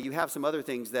 by the way, you have some other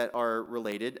things that are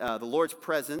related. The Lord's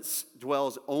presence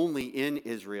dwells only in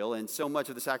Israel, and so much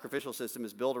of the sacrificial system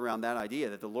is built around that idea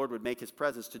that the Lord would make his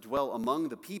presence to dwell among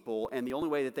the people, and the only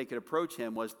way that they could approach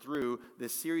him was through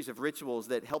this series of rituals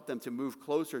that helped them to move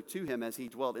closer to him as he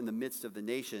dwelt in the midst of the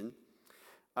nation.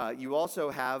 You also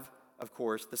have, of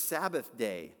course, the Sabbath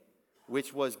day,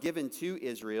 which was given to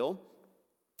Israel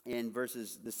in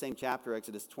the same chapter,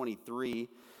 Exodus 23.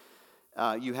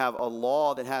 You have a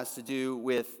law that has to do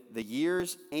with the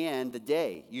years and the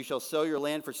day. You shall sow your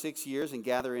land for 6 years and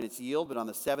gather in its yield, but on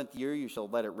the 7th year you shall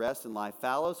let it rest and lie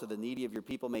fallow, so the needy of your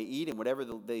people may eat, and whatever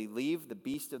they leave, the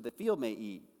beast of the field may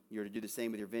eat. You're to do the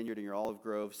same with your vineyard and your olive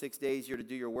grove. 6 days you're to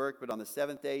do your work, but on the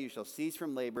 7th day you shall cease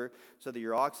from labor, so that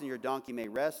your ox and your donkey may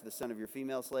rest, the son of your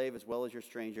female slave, as well as your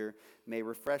stranger, may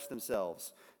refresh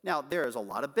themselves. Now, there is a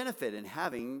lot of benefit in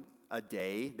having a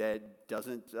day that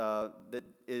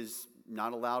is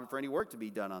not allowed for any work to be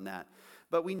done on that.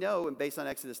 But we know, and based on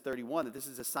Exodus 31, that this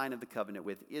is a sign of the covenant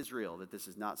with Israel, that this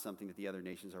is not something that the other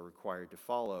nations are required to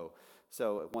follow.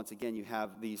 So once again, you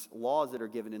have these laws that are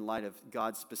given in light of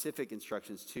God's specific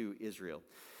instructions to Israel.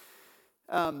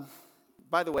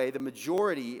 By the way, the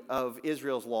majority of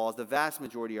Israel's laws, the vast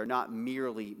majority, are not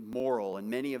merely moral, and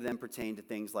many of them pertain to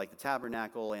things like the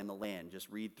tabernacle and the land. Just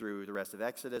read through the rest of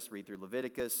Exodus, read through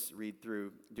Leviticus, read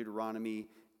through Deuteronomy,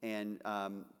 and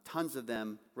tons of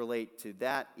them relate to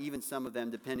that, even some of them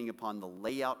depending upon the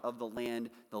layout of the land,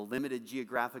 the limited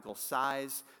geographical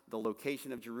size, the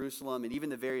location of Jerusalem, and even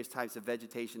the various types of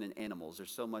vegetation and animals.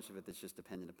 There's so much of it that's just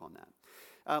dependent upon that.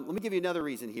 Let me give you another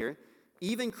reason here.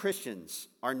 Even Christians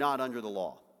are not under the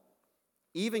law.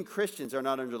 Even Christians are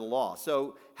not under the law.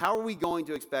 So how are we going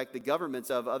to expect the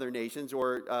governments of other nations,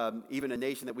 or even a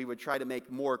nation that we would try to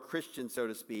make more Christian, so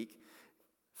to speak,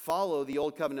 follow the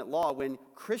Old Covenant law when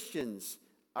Christians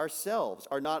ourselves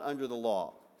are not under the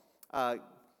law?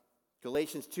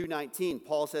 Galatians 2:19,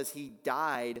 Paul says he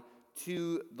died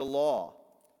to the law.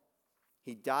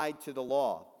 He died to the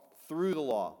law, through the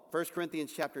law. 1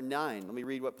 Corinthians chapter 9, let me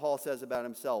read what Paul says about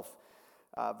himself.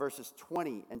 Verses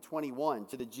 20 and 21.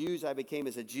 To the Jews I became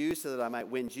as a Jew so that I might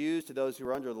win Jews. To those who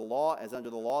are under the law, as under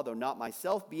the law, though not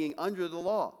myself being under the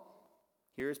law.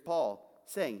 Here's Paul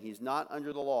saying he's not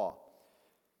under the law,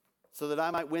 so that I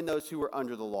might win those who are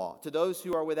under the law. To those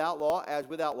who are without law, as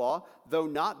without law, though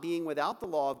not being without the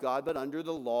law of God, but under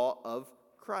the law of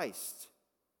Christ.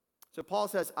 So Paul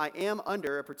says, I am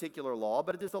under a particular law,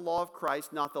 but it is the law of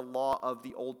Christ, not the law of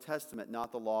the Old Testament,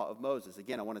 not the law of Moses.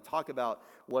 Again, I want to talk about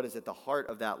what is at the heart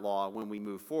of that law when we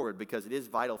move forward, because it is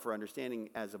vital for understanding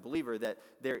as a believer that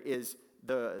there is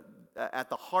at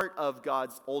the heart of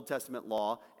God's Old Testament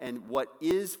law, and what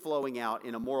is flowing out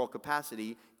in a moral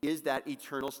capacity is that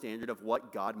eternal standard of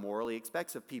what God morally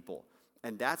expects of people.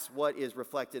 And that's what is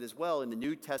reflected as well in the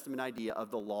New Testament idea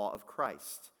of the law of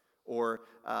Christ, or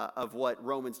of what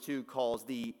Romans 2 calls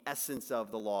the essence of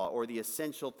the law, or the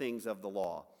essential things of the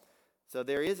law. So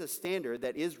there is a standard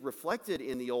that is reflected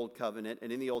in the Old Covenant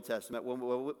and in the Old Testament,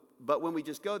 but when we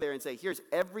just go there and say, here's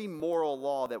every moral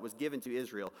law that was given to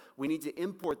Israel, we need to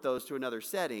import those to another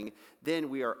setting, then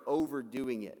we are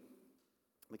overdoing it,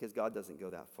 because God doesn't go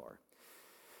that far.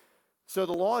 So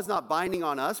the law is not binding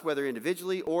on us, whether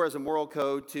individually or as a moral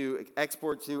code to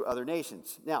export to other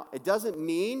nations. Now, it doesn't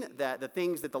mean that the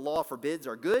things that the law forbids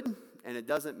are good, and it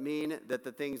doesn't mean that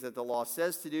the things that the law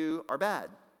says to do are bad.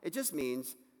 It just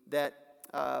means that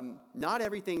not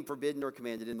everything forbidden or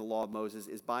commanded in the law of Moses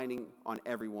is binding on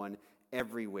everyone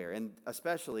everywhere. And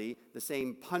especially the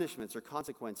same punishments or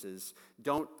consequences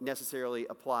don't necessarily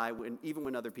apply even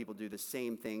when other people do the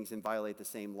same things and violate the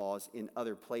same laws in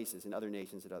other places, in other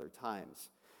nations at other times.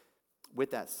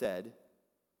 With that said,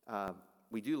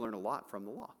 we do learn a lot from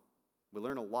the law. We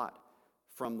learn a lot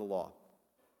from the law.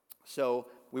 So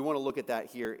we want to look at that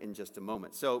here in just a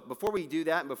moment. So before we do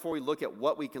that, and before we look at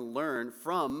what we can learn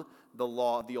from the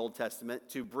law of the Old Testament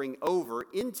to bring over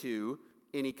into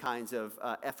any kinds of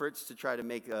efforts to try to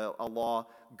make a law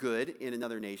good in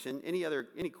another nation,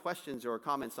 any questions or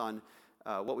comments on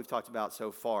what we've talked about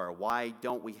so far? Why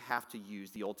don't we have to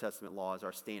use the Old Testament law as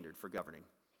our standard for governing?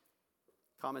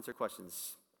 Comments or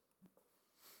questions?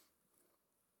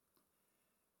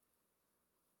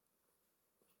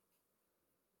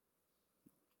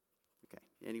 Okay,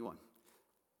 anyone?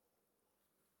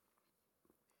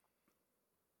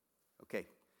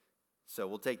 So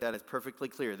we'll take that as perfectly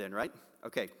clear then, right?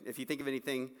 Okay, if you think of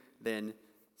anything, then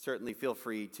certainly feel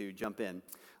free to jump in.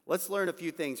 Let's learn a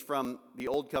few things from the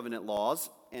Old Covenant laws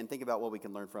and think about what we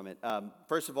can learn from it.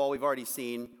 First of all, we've already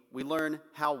seen, we learn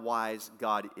how wise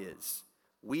God is.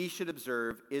 We should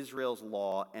observe Israel's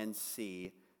law and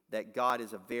see that God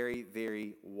is a very,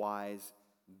 very wise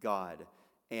God.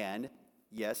 And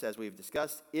yes, as we've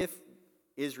discussed, if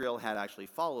Israel had actually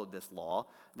followed this law,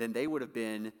 then they would have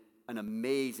been an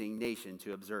amazing nation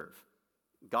to observe.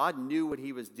 God knew what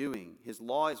he was doing. His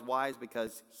law is wise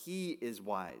because he is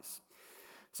wise.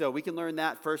 So we can learn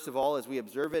that, first of all, as we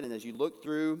observe it and as you look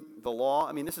through the law.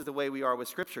 I mean, this is the way we are with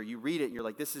Scripture. You read it and you're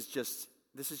like, this is just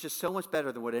so much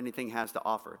better than what anything has to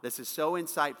offer. This is so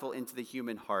insightful into the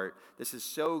human heart. This is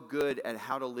so good at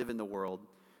how to live in the world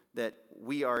that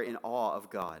we are in awe of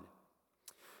God.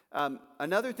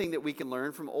 Another thing that we can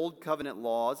learn from Old Covenant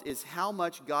laws is how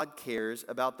much God cares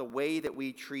about the way that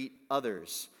we treat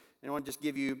others. And I want to just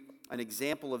give you an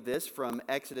example of this from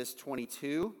Exodus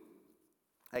 22.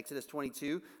 Exodus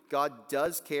 22, God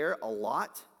does care a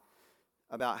lot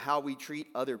about how we treat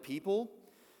other people.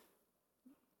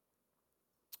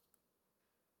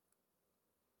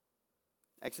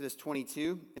 Exodus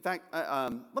 22. In fact,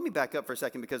 let me back up for a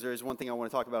second because there is one thing I want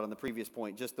to talk about on the previous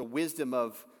point, just the wisdom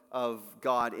of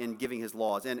God in giving his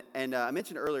laws. And I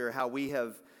mentioned earlier how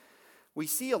we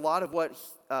see a lot of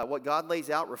what God lays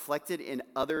out reflected in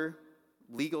other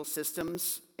legal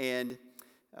systems. And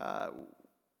I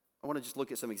want to just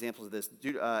look at some examples of this.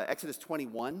 Exodus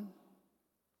 21.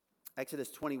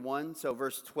 Exodus 21, so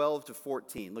verse 12 to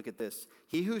 14. Look at this.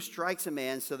 He who strikes a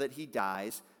man so that he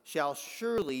dies shall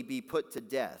surely be put to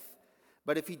death.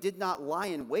 But if he did not lie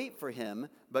in wait for him,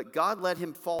 but God let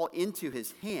him fall into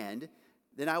his hand,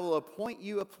 then I will appoint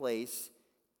you a place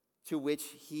to which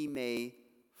he may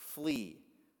flee.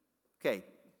 Okay,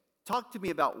 talk to me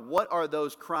about what are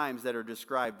those crimes that are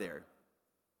described there?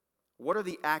 What are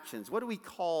the actions? What do we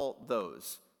call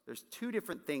those? There's two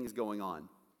different things going on.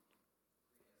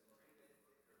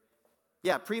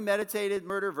 Yeah, premeditated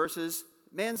murder versus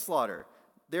manslaughter.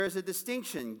 There is a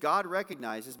distinction God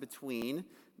recognizes between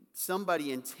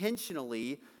somebody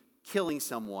intentionally killing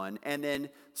someone and then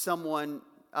someone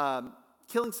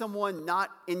killing someone not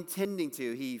intending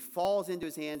to. He falls into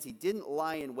his hands. He didn't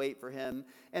lie in wait for him.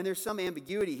 And there's some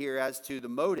ambiguity here as to the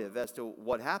motive, as to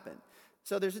what happened.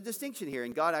 So there's a distinction here,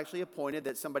 and God actually appointed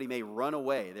that somebody may run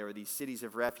away. There were these cities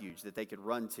of refuge that they could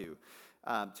run to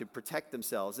protect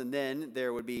themselves, and then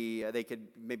there would be, they could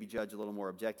maybe judge a little more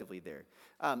objectively there.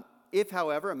 If,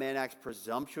 however, a man acts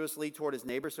presumptuously toward his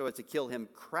neighbor so as to kill him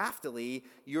craftily,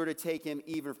 you're to take him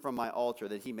even from my altar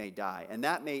that he may die. And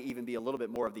that may even be a little bit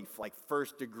more of the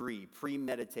first degree,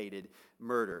 premeditated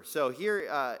murder. So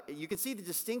here you can see the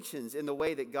distinctions in the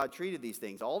way that God treated these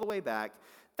things all the way back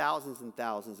thousands and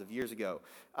thousands of years ago.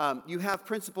 You have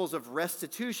principles of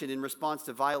restitution in response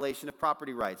to violation of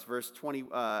property rights.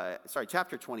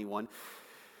 Chapter 21.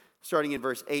 Starting in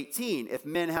verse 18, if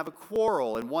men have a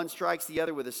quarrel and one strikes the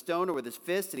other with a stone or with his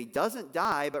fist and he doesn't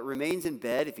die but remains in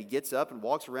bed, if he gets up and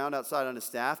walks around outside on his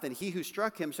staff, then he who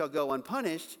struck him shall go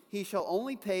unpunished. He shall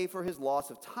only pay for his loss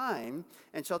of time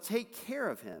and shall take care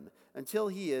of him until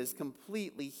he is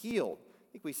completely healed.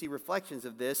 I think we see reflections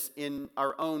of this in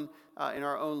our own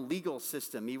legal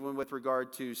system, even with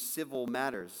regard to civil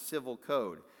matters, civil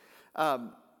code.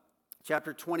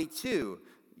 Chapter 22,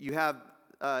 you have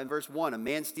in verse 1, a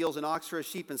man steals an ox or a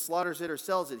sheep and slaughters it or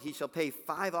sells it. He shall pay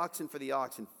 5 oxen for the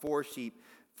ox and 4 sheep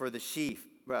for the sheep.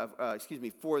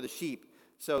 For the sheep.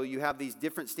 So you have these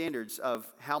different standards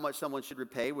of how much someone should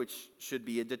repay, which should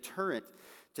be a deterrent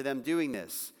to them doing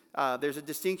this. There's a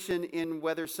distinction in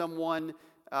whether someone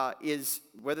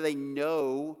whether they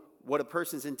know what a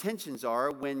person's intentions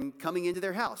are when coming into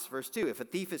their house. Verse 2, if a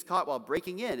thief is caught while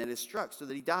breaking in and is struck so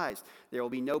that he dies, there will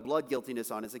be no blood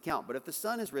guiltiness on his account. But if the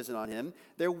sun has risen on him,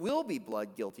 there will be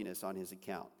blood guiltiness on his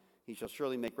account. He shall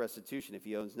surely make restitution. If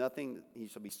he owns nothing, he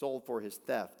shall be sold for his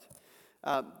theft.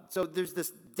 So there's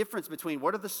this difference between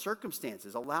what are the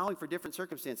circumstances, allowing for different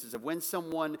circumstances of when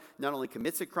someone not only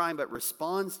commits a crime but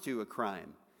responds to a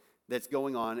crime that's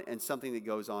going on and something that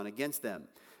goes on against them.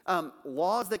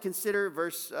 Laws that consider,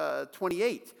 verse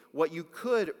 28, what you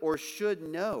could or should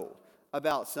know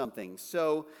about something.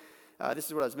 So this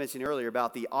is what I was mentioning earlier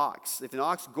about the ox. If an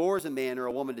ox gores a man or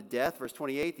a woman to death, verse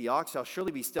 28, the ox shall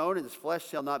surely be stoned and his flesh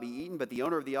shall not be eaten, but the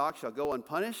owner of the ox shall go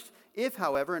unpunished. If,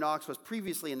 however, an ox was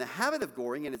previously in the habit of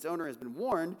goring and its owner has been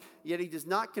warned, yet he does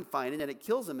not confine it and it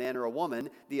kills a man or a woman,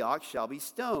 the ox shall be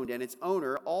stoned and its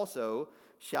owner also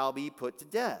shall be put to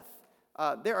death.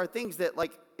 There are things that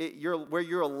where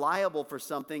you're liable for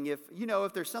something if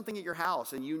there's something at your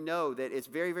house and you know that it's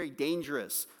very, very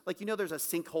dangerous. Like there's a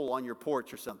sinkhole on your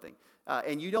porch or something,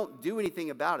 and you don't do anything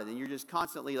about it, and you're just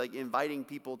constantly inviting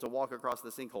people to walk across the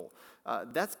sinkhole.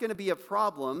 That's going to be a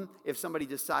problem if somebody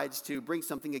decides to bring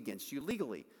something against you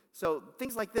legally. So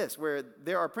things like this, where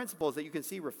there are principles that you can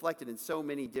see reflected in so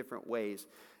many different ways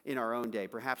in our own day.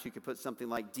 Perhaps you could put something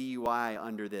like DUI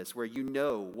under this, where you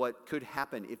know what could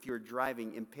happen if you're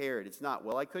driving impaired. It's not,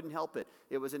 well, I couldn't help it.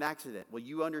 It was an accident. Well,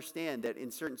 you understand that in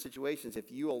certain situations,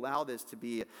 if you allow this to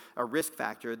be a risk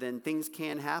factor, then things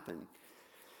can happen.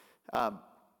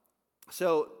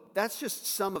 So that's just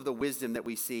some of the wisdom that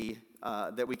we see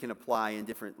that we can apply in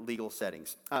different legal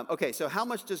settings. Okay, so how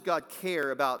much does God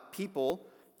care about people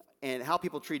and how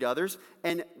people treat others?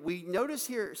 And we notice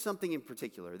here something in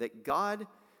particular, that God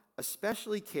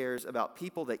especially cares about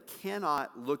people that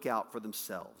cannot look out for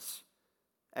themselves.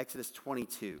 Exodus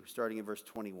 22, starting in verse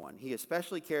 21. He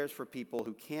especially cares for people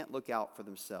who can't look out for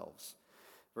themselves.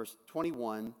 Verse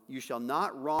 21, you shall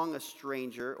not wrong a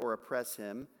stranger or oppress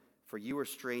him, for you are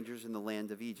strangers in the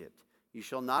land of Egypt. You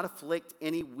shall not afflict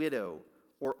any widow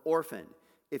or orphan.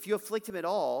 If you afflict him at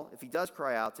all, if he does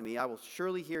cry out to me, I will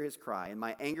surely hear his cry, and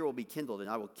my anger will be kindled, and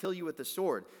I will kill you with the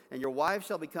sword, and your wives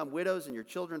shall become widows, and your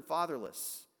children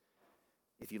fatherless.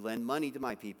 If you lend money to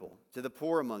my people, to the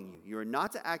poor among you, you are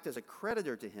not to act as a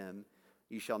creditor to him.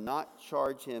 You shall not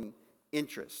charge him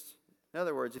interest. In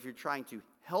other words, if you're trying to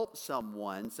help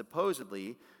someone,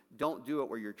 supposedly, don't do it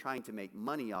where you're trying to make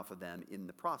money off of them in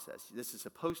the process. This is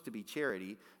supposed to be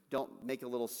charity. Don't make a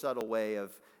little subtle way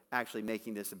of actually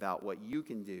making this about what you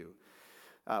can do.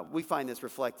 We find this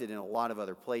reflected in a lot of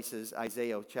other places.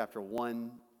 Isaiah chapter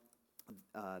 1,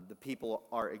 the people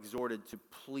are exhorted to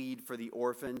plead for the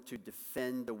orphan, to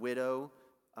defend the widow,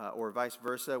 or vice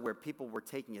versa, where people were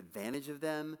taking advantage of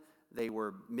them. They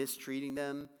were mistreating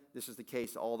them. This was the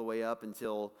case all the way up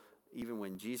until even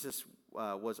when Jesus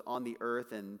was on the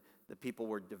earth, and the people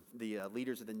were, the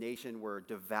leaders of the nation were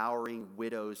devouring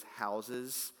widows'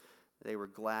 houses. They were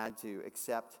glad to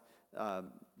accept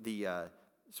the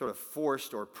sort of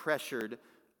forced or pressured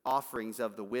offerings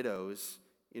of the widows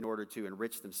in order to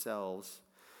enrich themselves.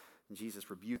 And Jesus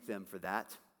rebuked them for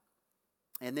that.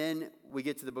 And then we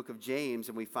get to the book of James,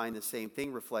 and we find the same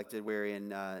thing reflected, where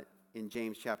in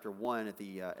James chapter 1, at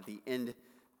the end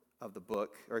of the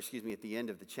book, or excuse me, at the end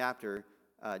of the chapter,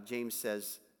 James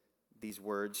says these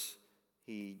words.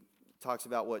 He talks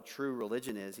about what true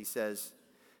religion is. He says,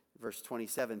 verse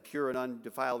 27, pure and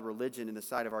undefiled religion in the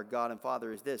sight of our God and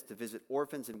Father is this, to visit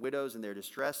orphans and widows in their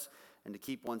distress and to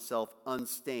keep oneself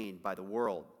unstained by the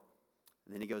world.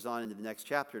 And then he goes on into the next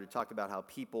chapter to talk about how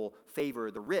people favor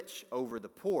the rich over the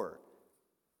poor.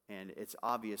 And it's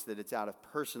obvious that it's out of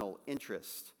personal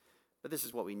interest. But this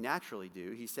is what we naturally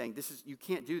do. He's saying, you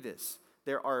can't do this.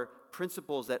 There are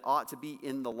principles that ought to be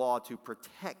in the law to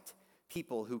protect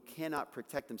people who cannot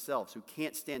protect themselves, who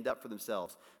can't stand up for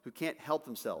themselves, who can't help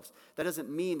themselves. That doesn't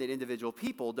mean that individual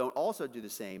people don't also do the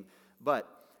same, but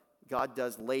God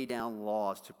does lay down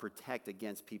laws to protect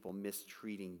against people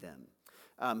mistreating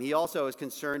them. He also is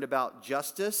concerned about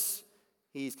justice.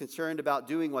 He's concerned about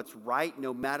doing what's right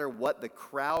no matter what the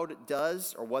crowd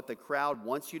does or what the crowd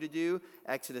wants you to do.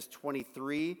 Exodus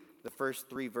 23, the first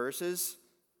 3 verses.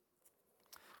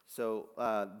 So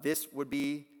this would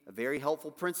be a very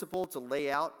helpful principle to lay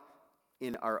out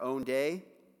in our own day,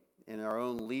 in our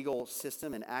own legal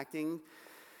system and acting.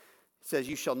 It says,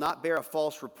 you shall not bear a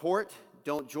false report.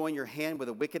 Don't join your hand with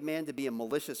a wicked man to be a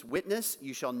malicious witness.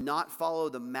 You shall not follow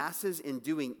the masses in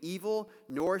doing evil,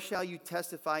 nor shall you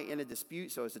testify in a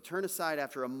dispute so as to turn aside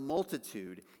after a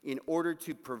multitude in order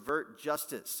to pervert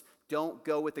justice. Don't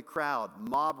go with the crowd.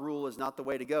 Mob rule is not the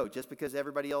way to go. Just because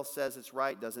everybody else says it's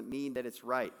right doesn't mean that it's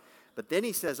right. But then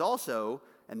he says also,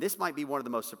 and this might be one of the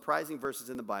most surprising verses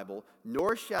in the Bible,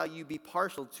 nor shall you be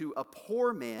partial to a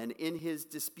poor man in his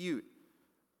dispute.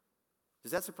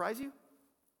 Does that surprise you?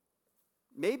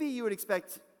 Maybe you would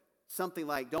expect something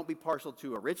like, don't be partial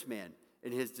to a rich man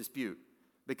in his dispute,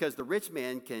 because the rich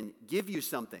man can give you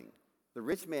something. The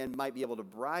rich man might be able to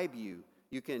bribe you.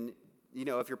 You can,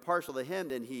 if you're partial to him,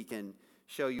 then he can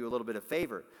show you a little bit of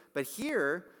favor. But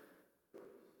here,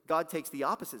 God takes the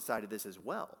opposite side of this as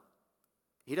well.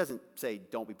 He doesn't say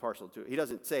don't be partial to it. He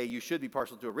doesn't say you should be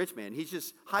partial to a rich man. He's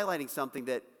just highlighting something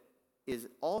that is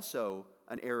also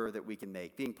an error that we can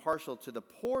make, being partial to the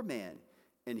poor man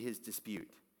in his dispute.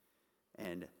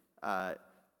 And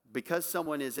because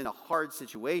someone is in a hard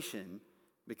situation,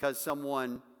 because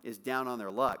someone is down on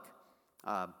their luck,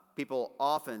 people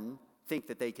often think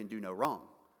that they can do no wrong.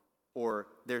 or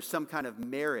there's some kind of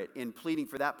merit in pleading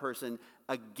for that person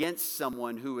against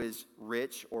someone who is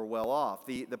rich or well off.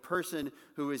 The person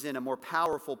who is in a more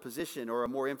powerful position or a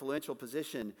more influential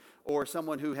position or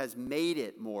someone who has made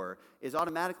it more is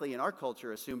automatically in our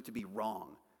culture assumed to be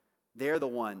wrong. They're the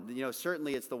one,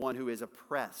 certainly it's the one who is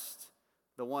oppressed,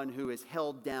 the one who is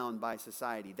held down by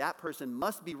society. That person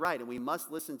must be right, and we must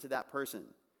listen to that person.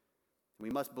 We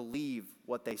must believe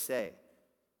what they say.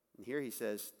 And here he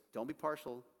says, don't be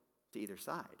partial to either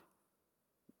side,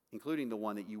 including the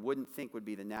one that you wouldn't think would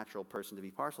be the natural person to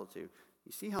be partial to.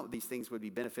 You see how these things would be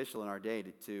beneficial in our day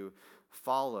to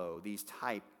follow these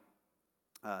types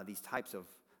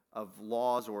of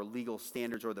laws or legal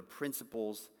standards or the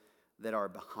principles that are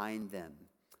behind them.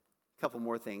 A couple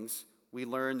more things. We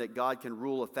learn that God can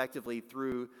rule effectively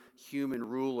through human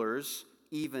rulers,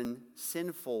 even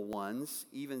sinful ones,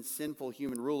 even sinful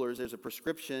human rulers. There's a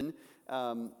prescription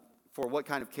for what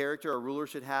kind of character a ruler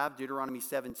should have. Deuteronomy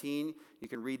 17, you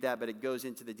can read that, but it goes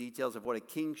into the details of what a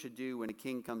king should do when a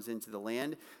king comes into the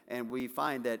land. And we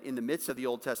find that in the midst of the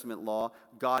Old Testament law,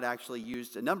 God actually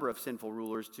used a number of sinful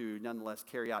rulers to nonetheless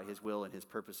carry out his will and his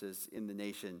purposes in the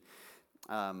nation.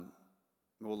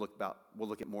 We'll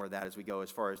look at more of that as we go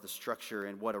as far as the structure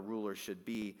and what a ruler should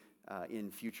be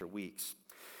in future weeks.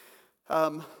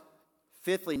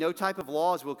 Fifthly, no type of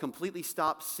laws will completely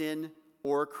stop sin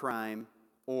or crime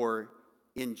or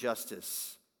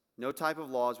injustice. No type of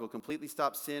laws will completely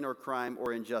stop sin or crime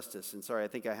or injustice. And sorry, I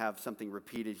think I have something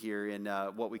repeated here in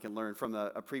what we can learn from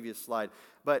a previous slide.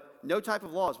 But no type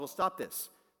of laws will stop this.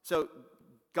 So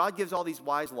God gives all these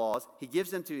wise laws. He gives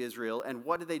them to Israel. And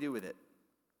what do they do with it?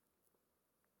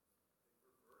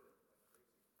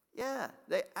 Yeah,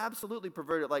 they absolutely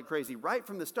pervert it like crazy right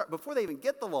from the start, before they even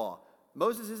get the law.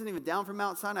 Moses isn't even down from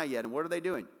Mount Sinai yet, and what are they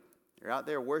doing? They're out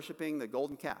there worshiping the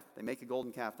golden calf. They make a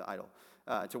golden calf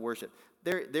to worship.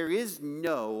 There is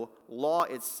no law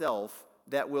itself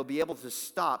that will be able to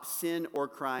stop sin or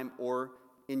crime or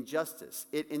injustice.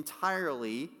 It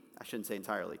entirely, I shouldn't say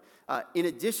entirely, in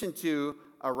addition to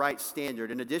a right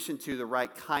standard, in addition to the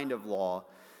right kind of law,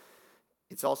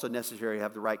 it's also necessary to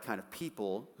have the right kind of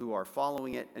people who are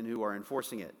following it and who are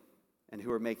enforcing it and who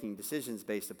are making decisions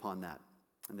based upon that.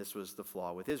 And this was the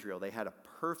flaw with Israel. They had a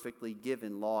perfectly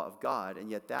given law of God, and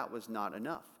yet that was not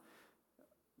enough.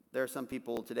 There are some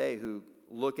people today who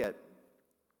look at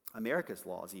America's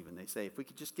laws even. They say, if we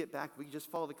could just get back, if we could just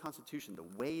follow the Constitution,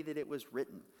 the way that it was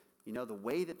written, the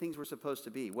way that things were supposed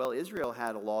to be. Well, Israel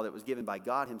had a law that was given by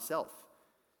God himself,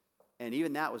 and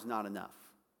even that was not enough.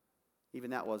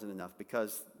 Even that wasn't enough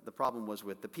because the problem was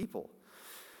with the people.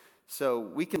 So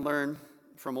we can learn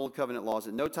from Old Covenant laws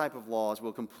that no type of laws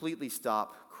will completely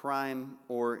stop crime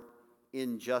or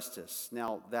injustice.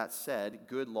 Now, that said,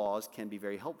 good laws can be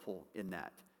very helpful in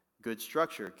that. Good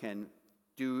structure can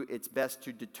do its best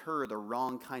to deter the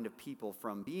wrong kind of people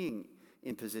from being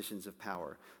in positions of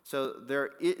power. So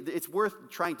it's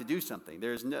worth trying to do something.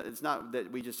 It's not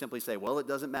that we just simply say, well, it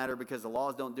doesn't matter because the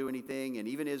laws don't do anything and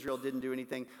even Israel didn't do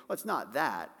anything. Well, it's not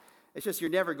that. It's just you're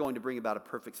never going to bring about a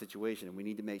perfect situation, and we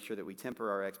need to make sure that we temper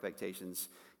our expectations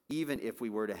even if we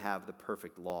were to have the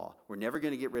perfect law. We're never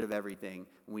going to get rid of everything.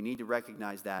 We need to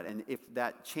recognize that, and if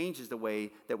that changes the way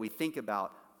that we think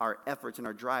about our efforts and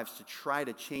our drives to try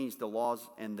to change the laws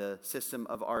and the system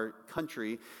of our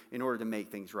country in order to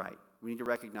make things right, we need to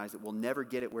recognize that we'll never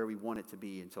get it where we want it to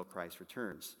be until Christ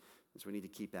returns. So we need to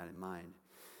keep that in mind.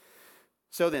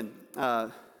 So then,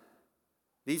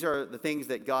 these are the things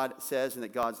that God says and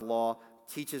that God's law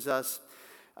teaches us.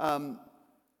 We'll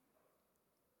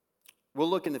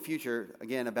look in the future,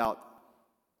 again, about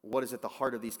what is at the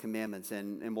heart of these commandments,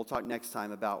 and we'll talk next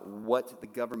time about what the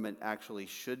government actually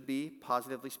should be,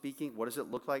 positively speaking. What does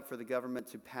it look like for the government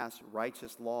to pass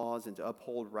righteous laws and to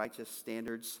uphold righteous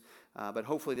standards? But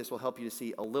hopefully this will help you to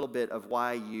see a little bit of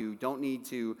why you don't need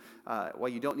to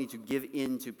give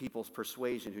in to people's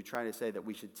persuasion who try to say that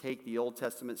we should take the Old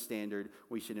Testament standard,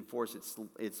 we should enforce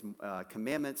its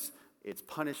commandments, its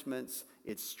punishments,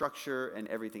 its structure, and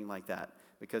everything like that,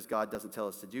 because God doesn't tell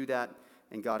us to do that.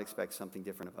 And God expects something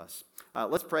different of us.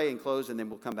 Let's pray and close, and then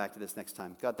we'll come back to this next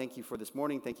time. God, thank you for this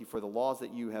morning. Thank you for the laws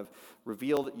that you have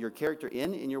revealed your character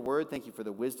in your word. Thank you for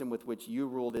the wisdom with which you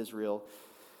ruled Israel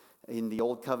in the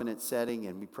old covenant setting.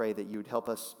 And we pray that you would help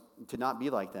us to not be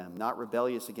like them, not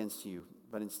rebellious against you,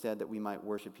 but instead that we might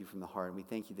worship you from the heart. And we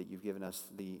thank you that you've given us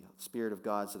the Spirit of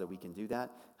God so that we can do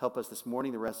that. Help us this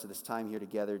morning, the rest of this time here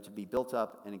together, to be built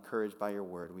up and encouraged by your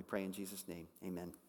word. We pray in Jesus' name. Amen.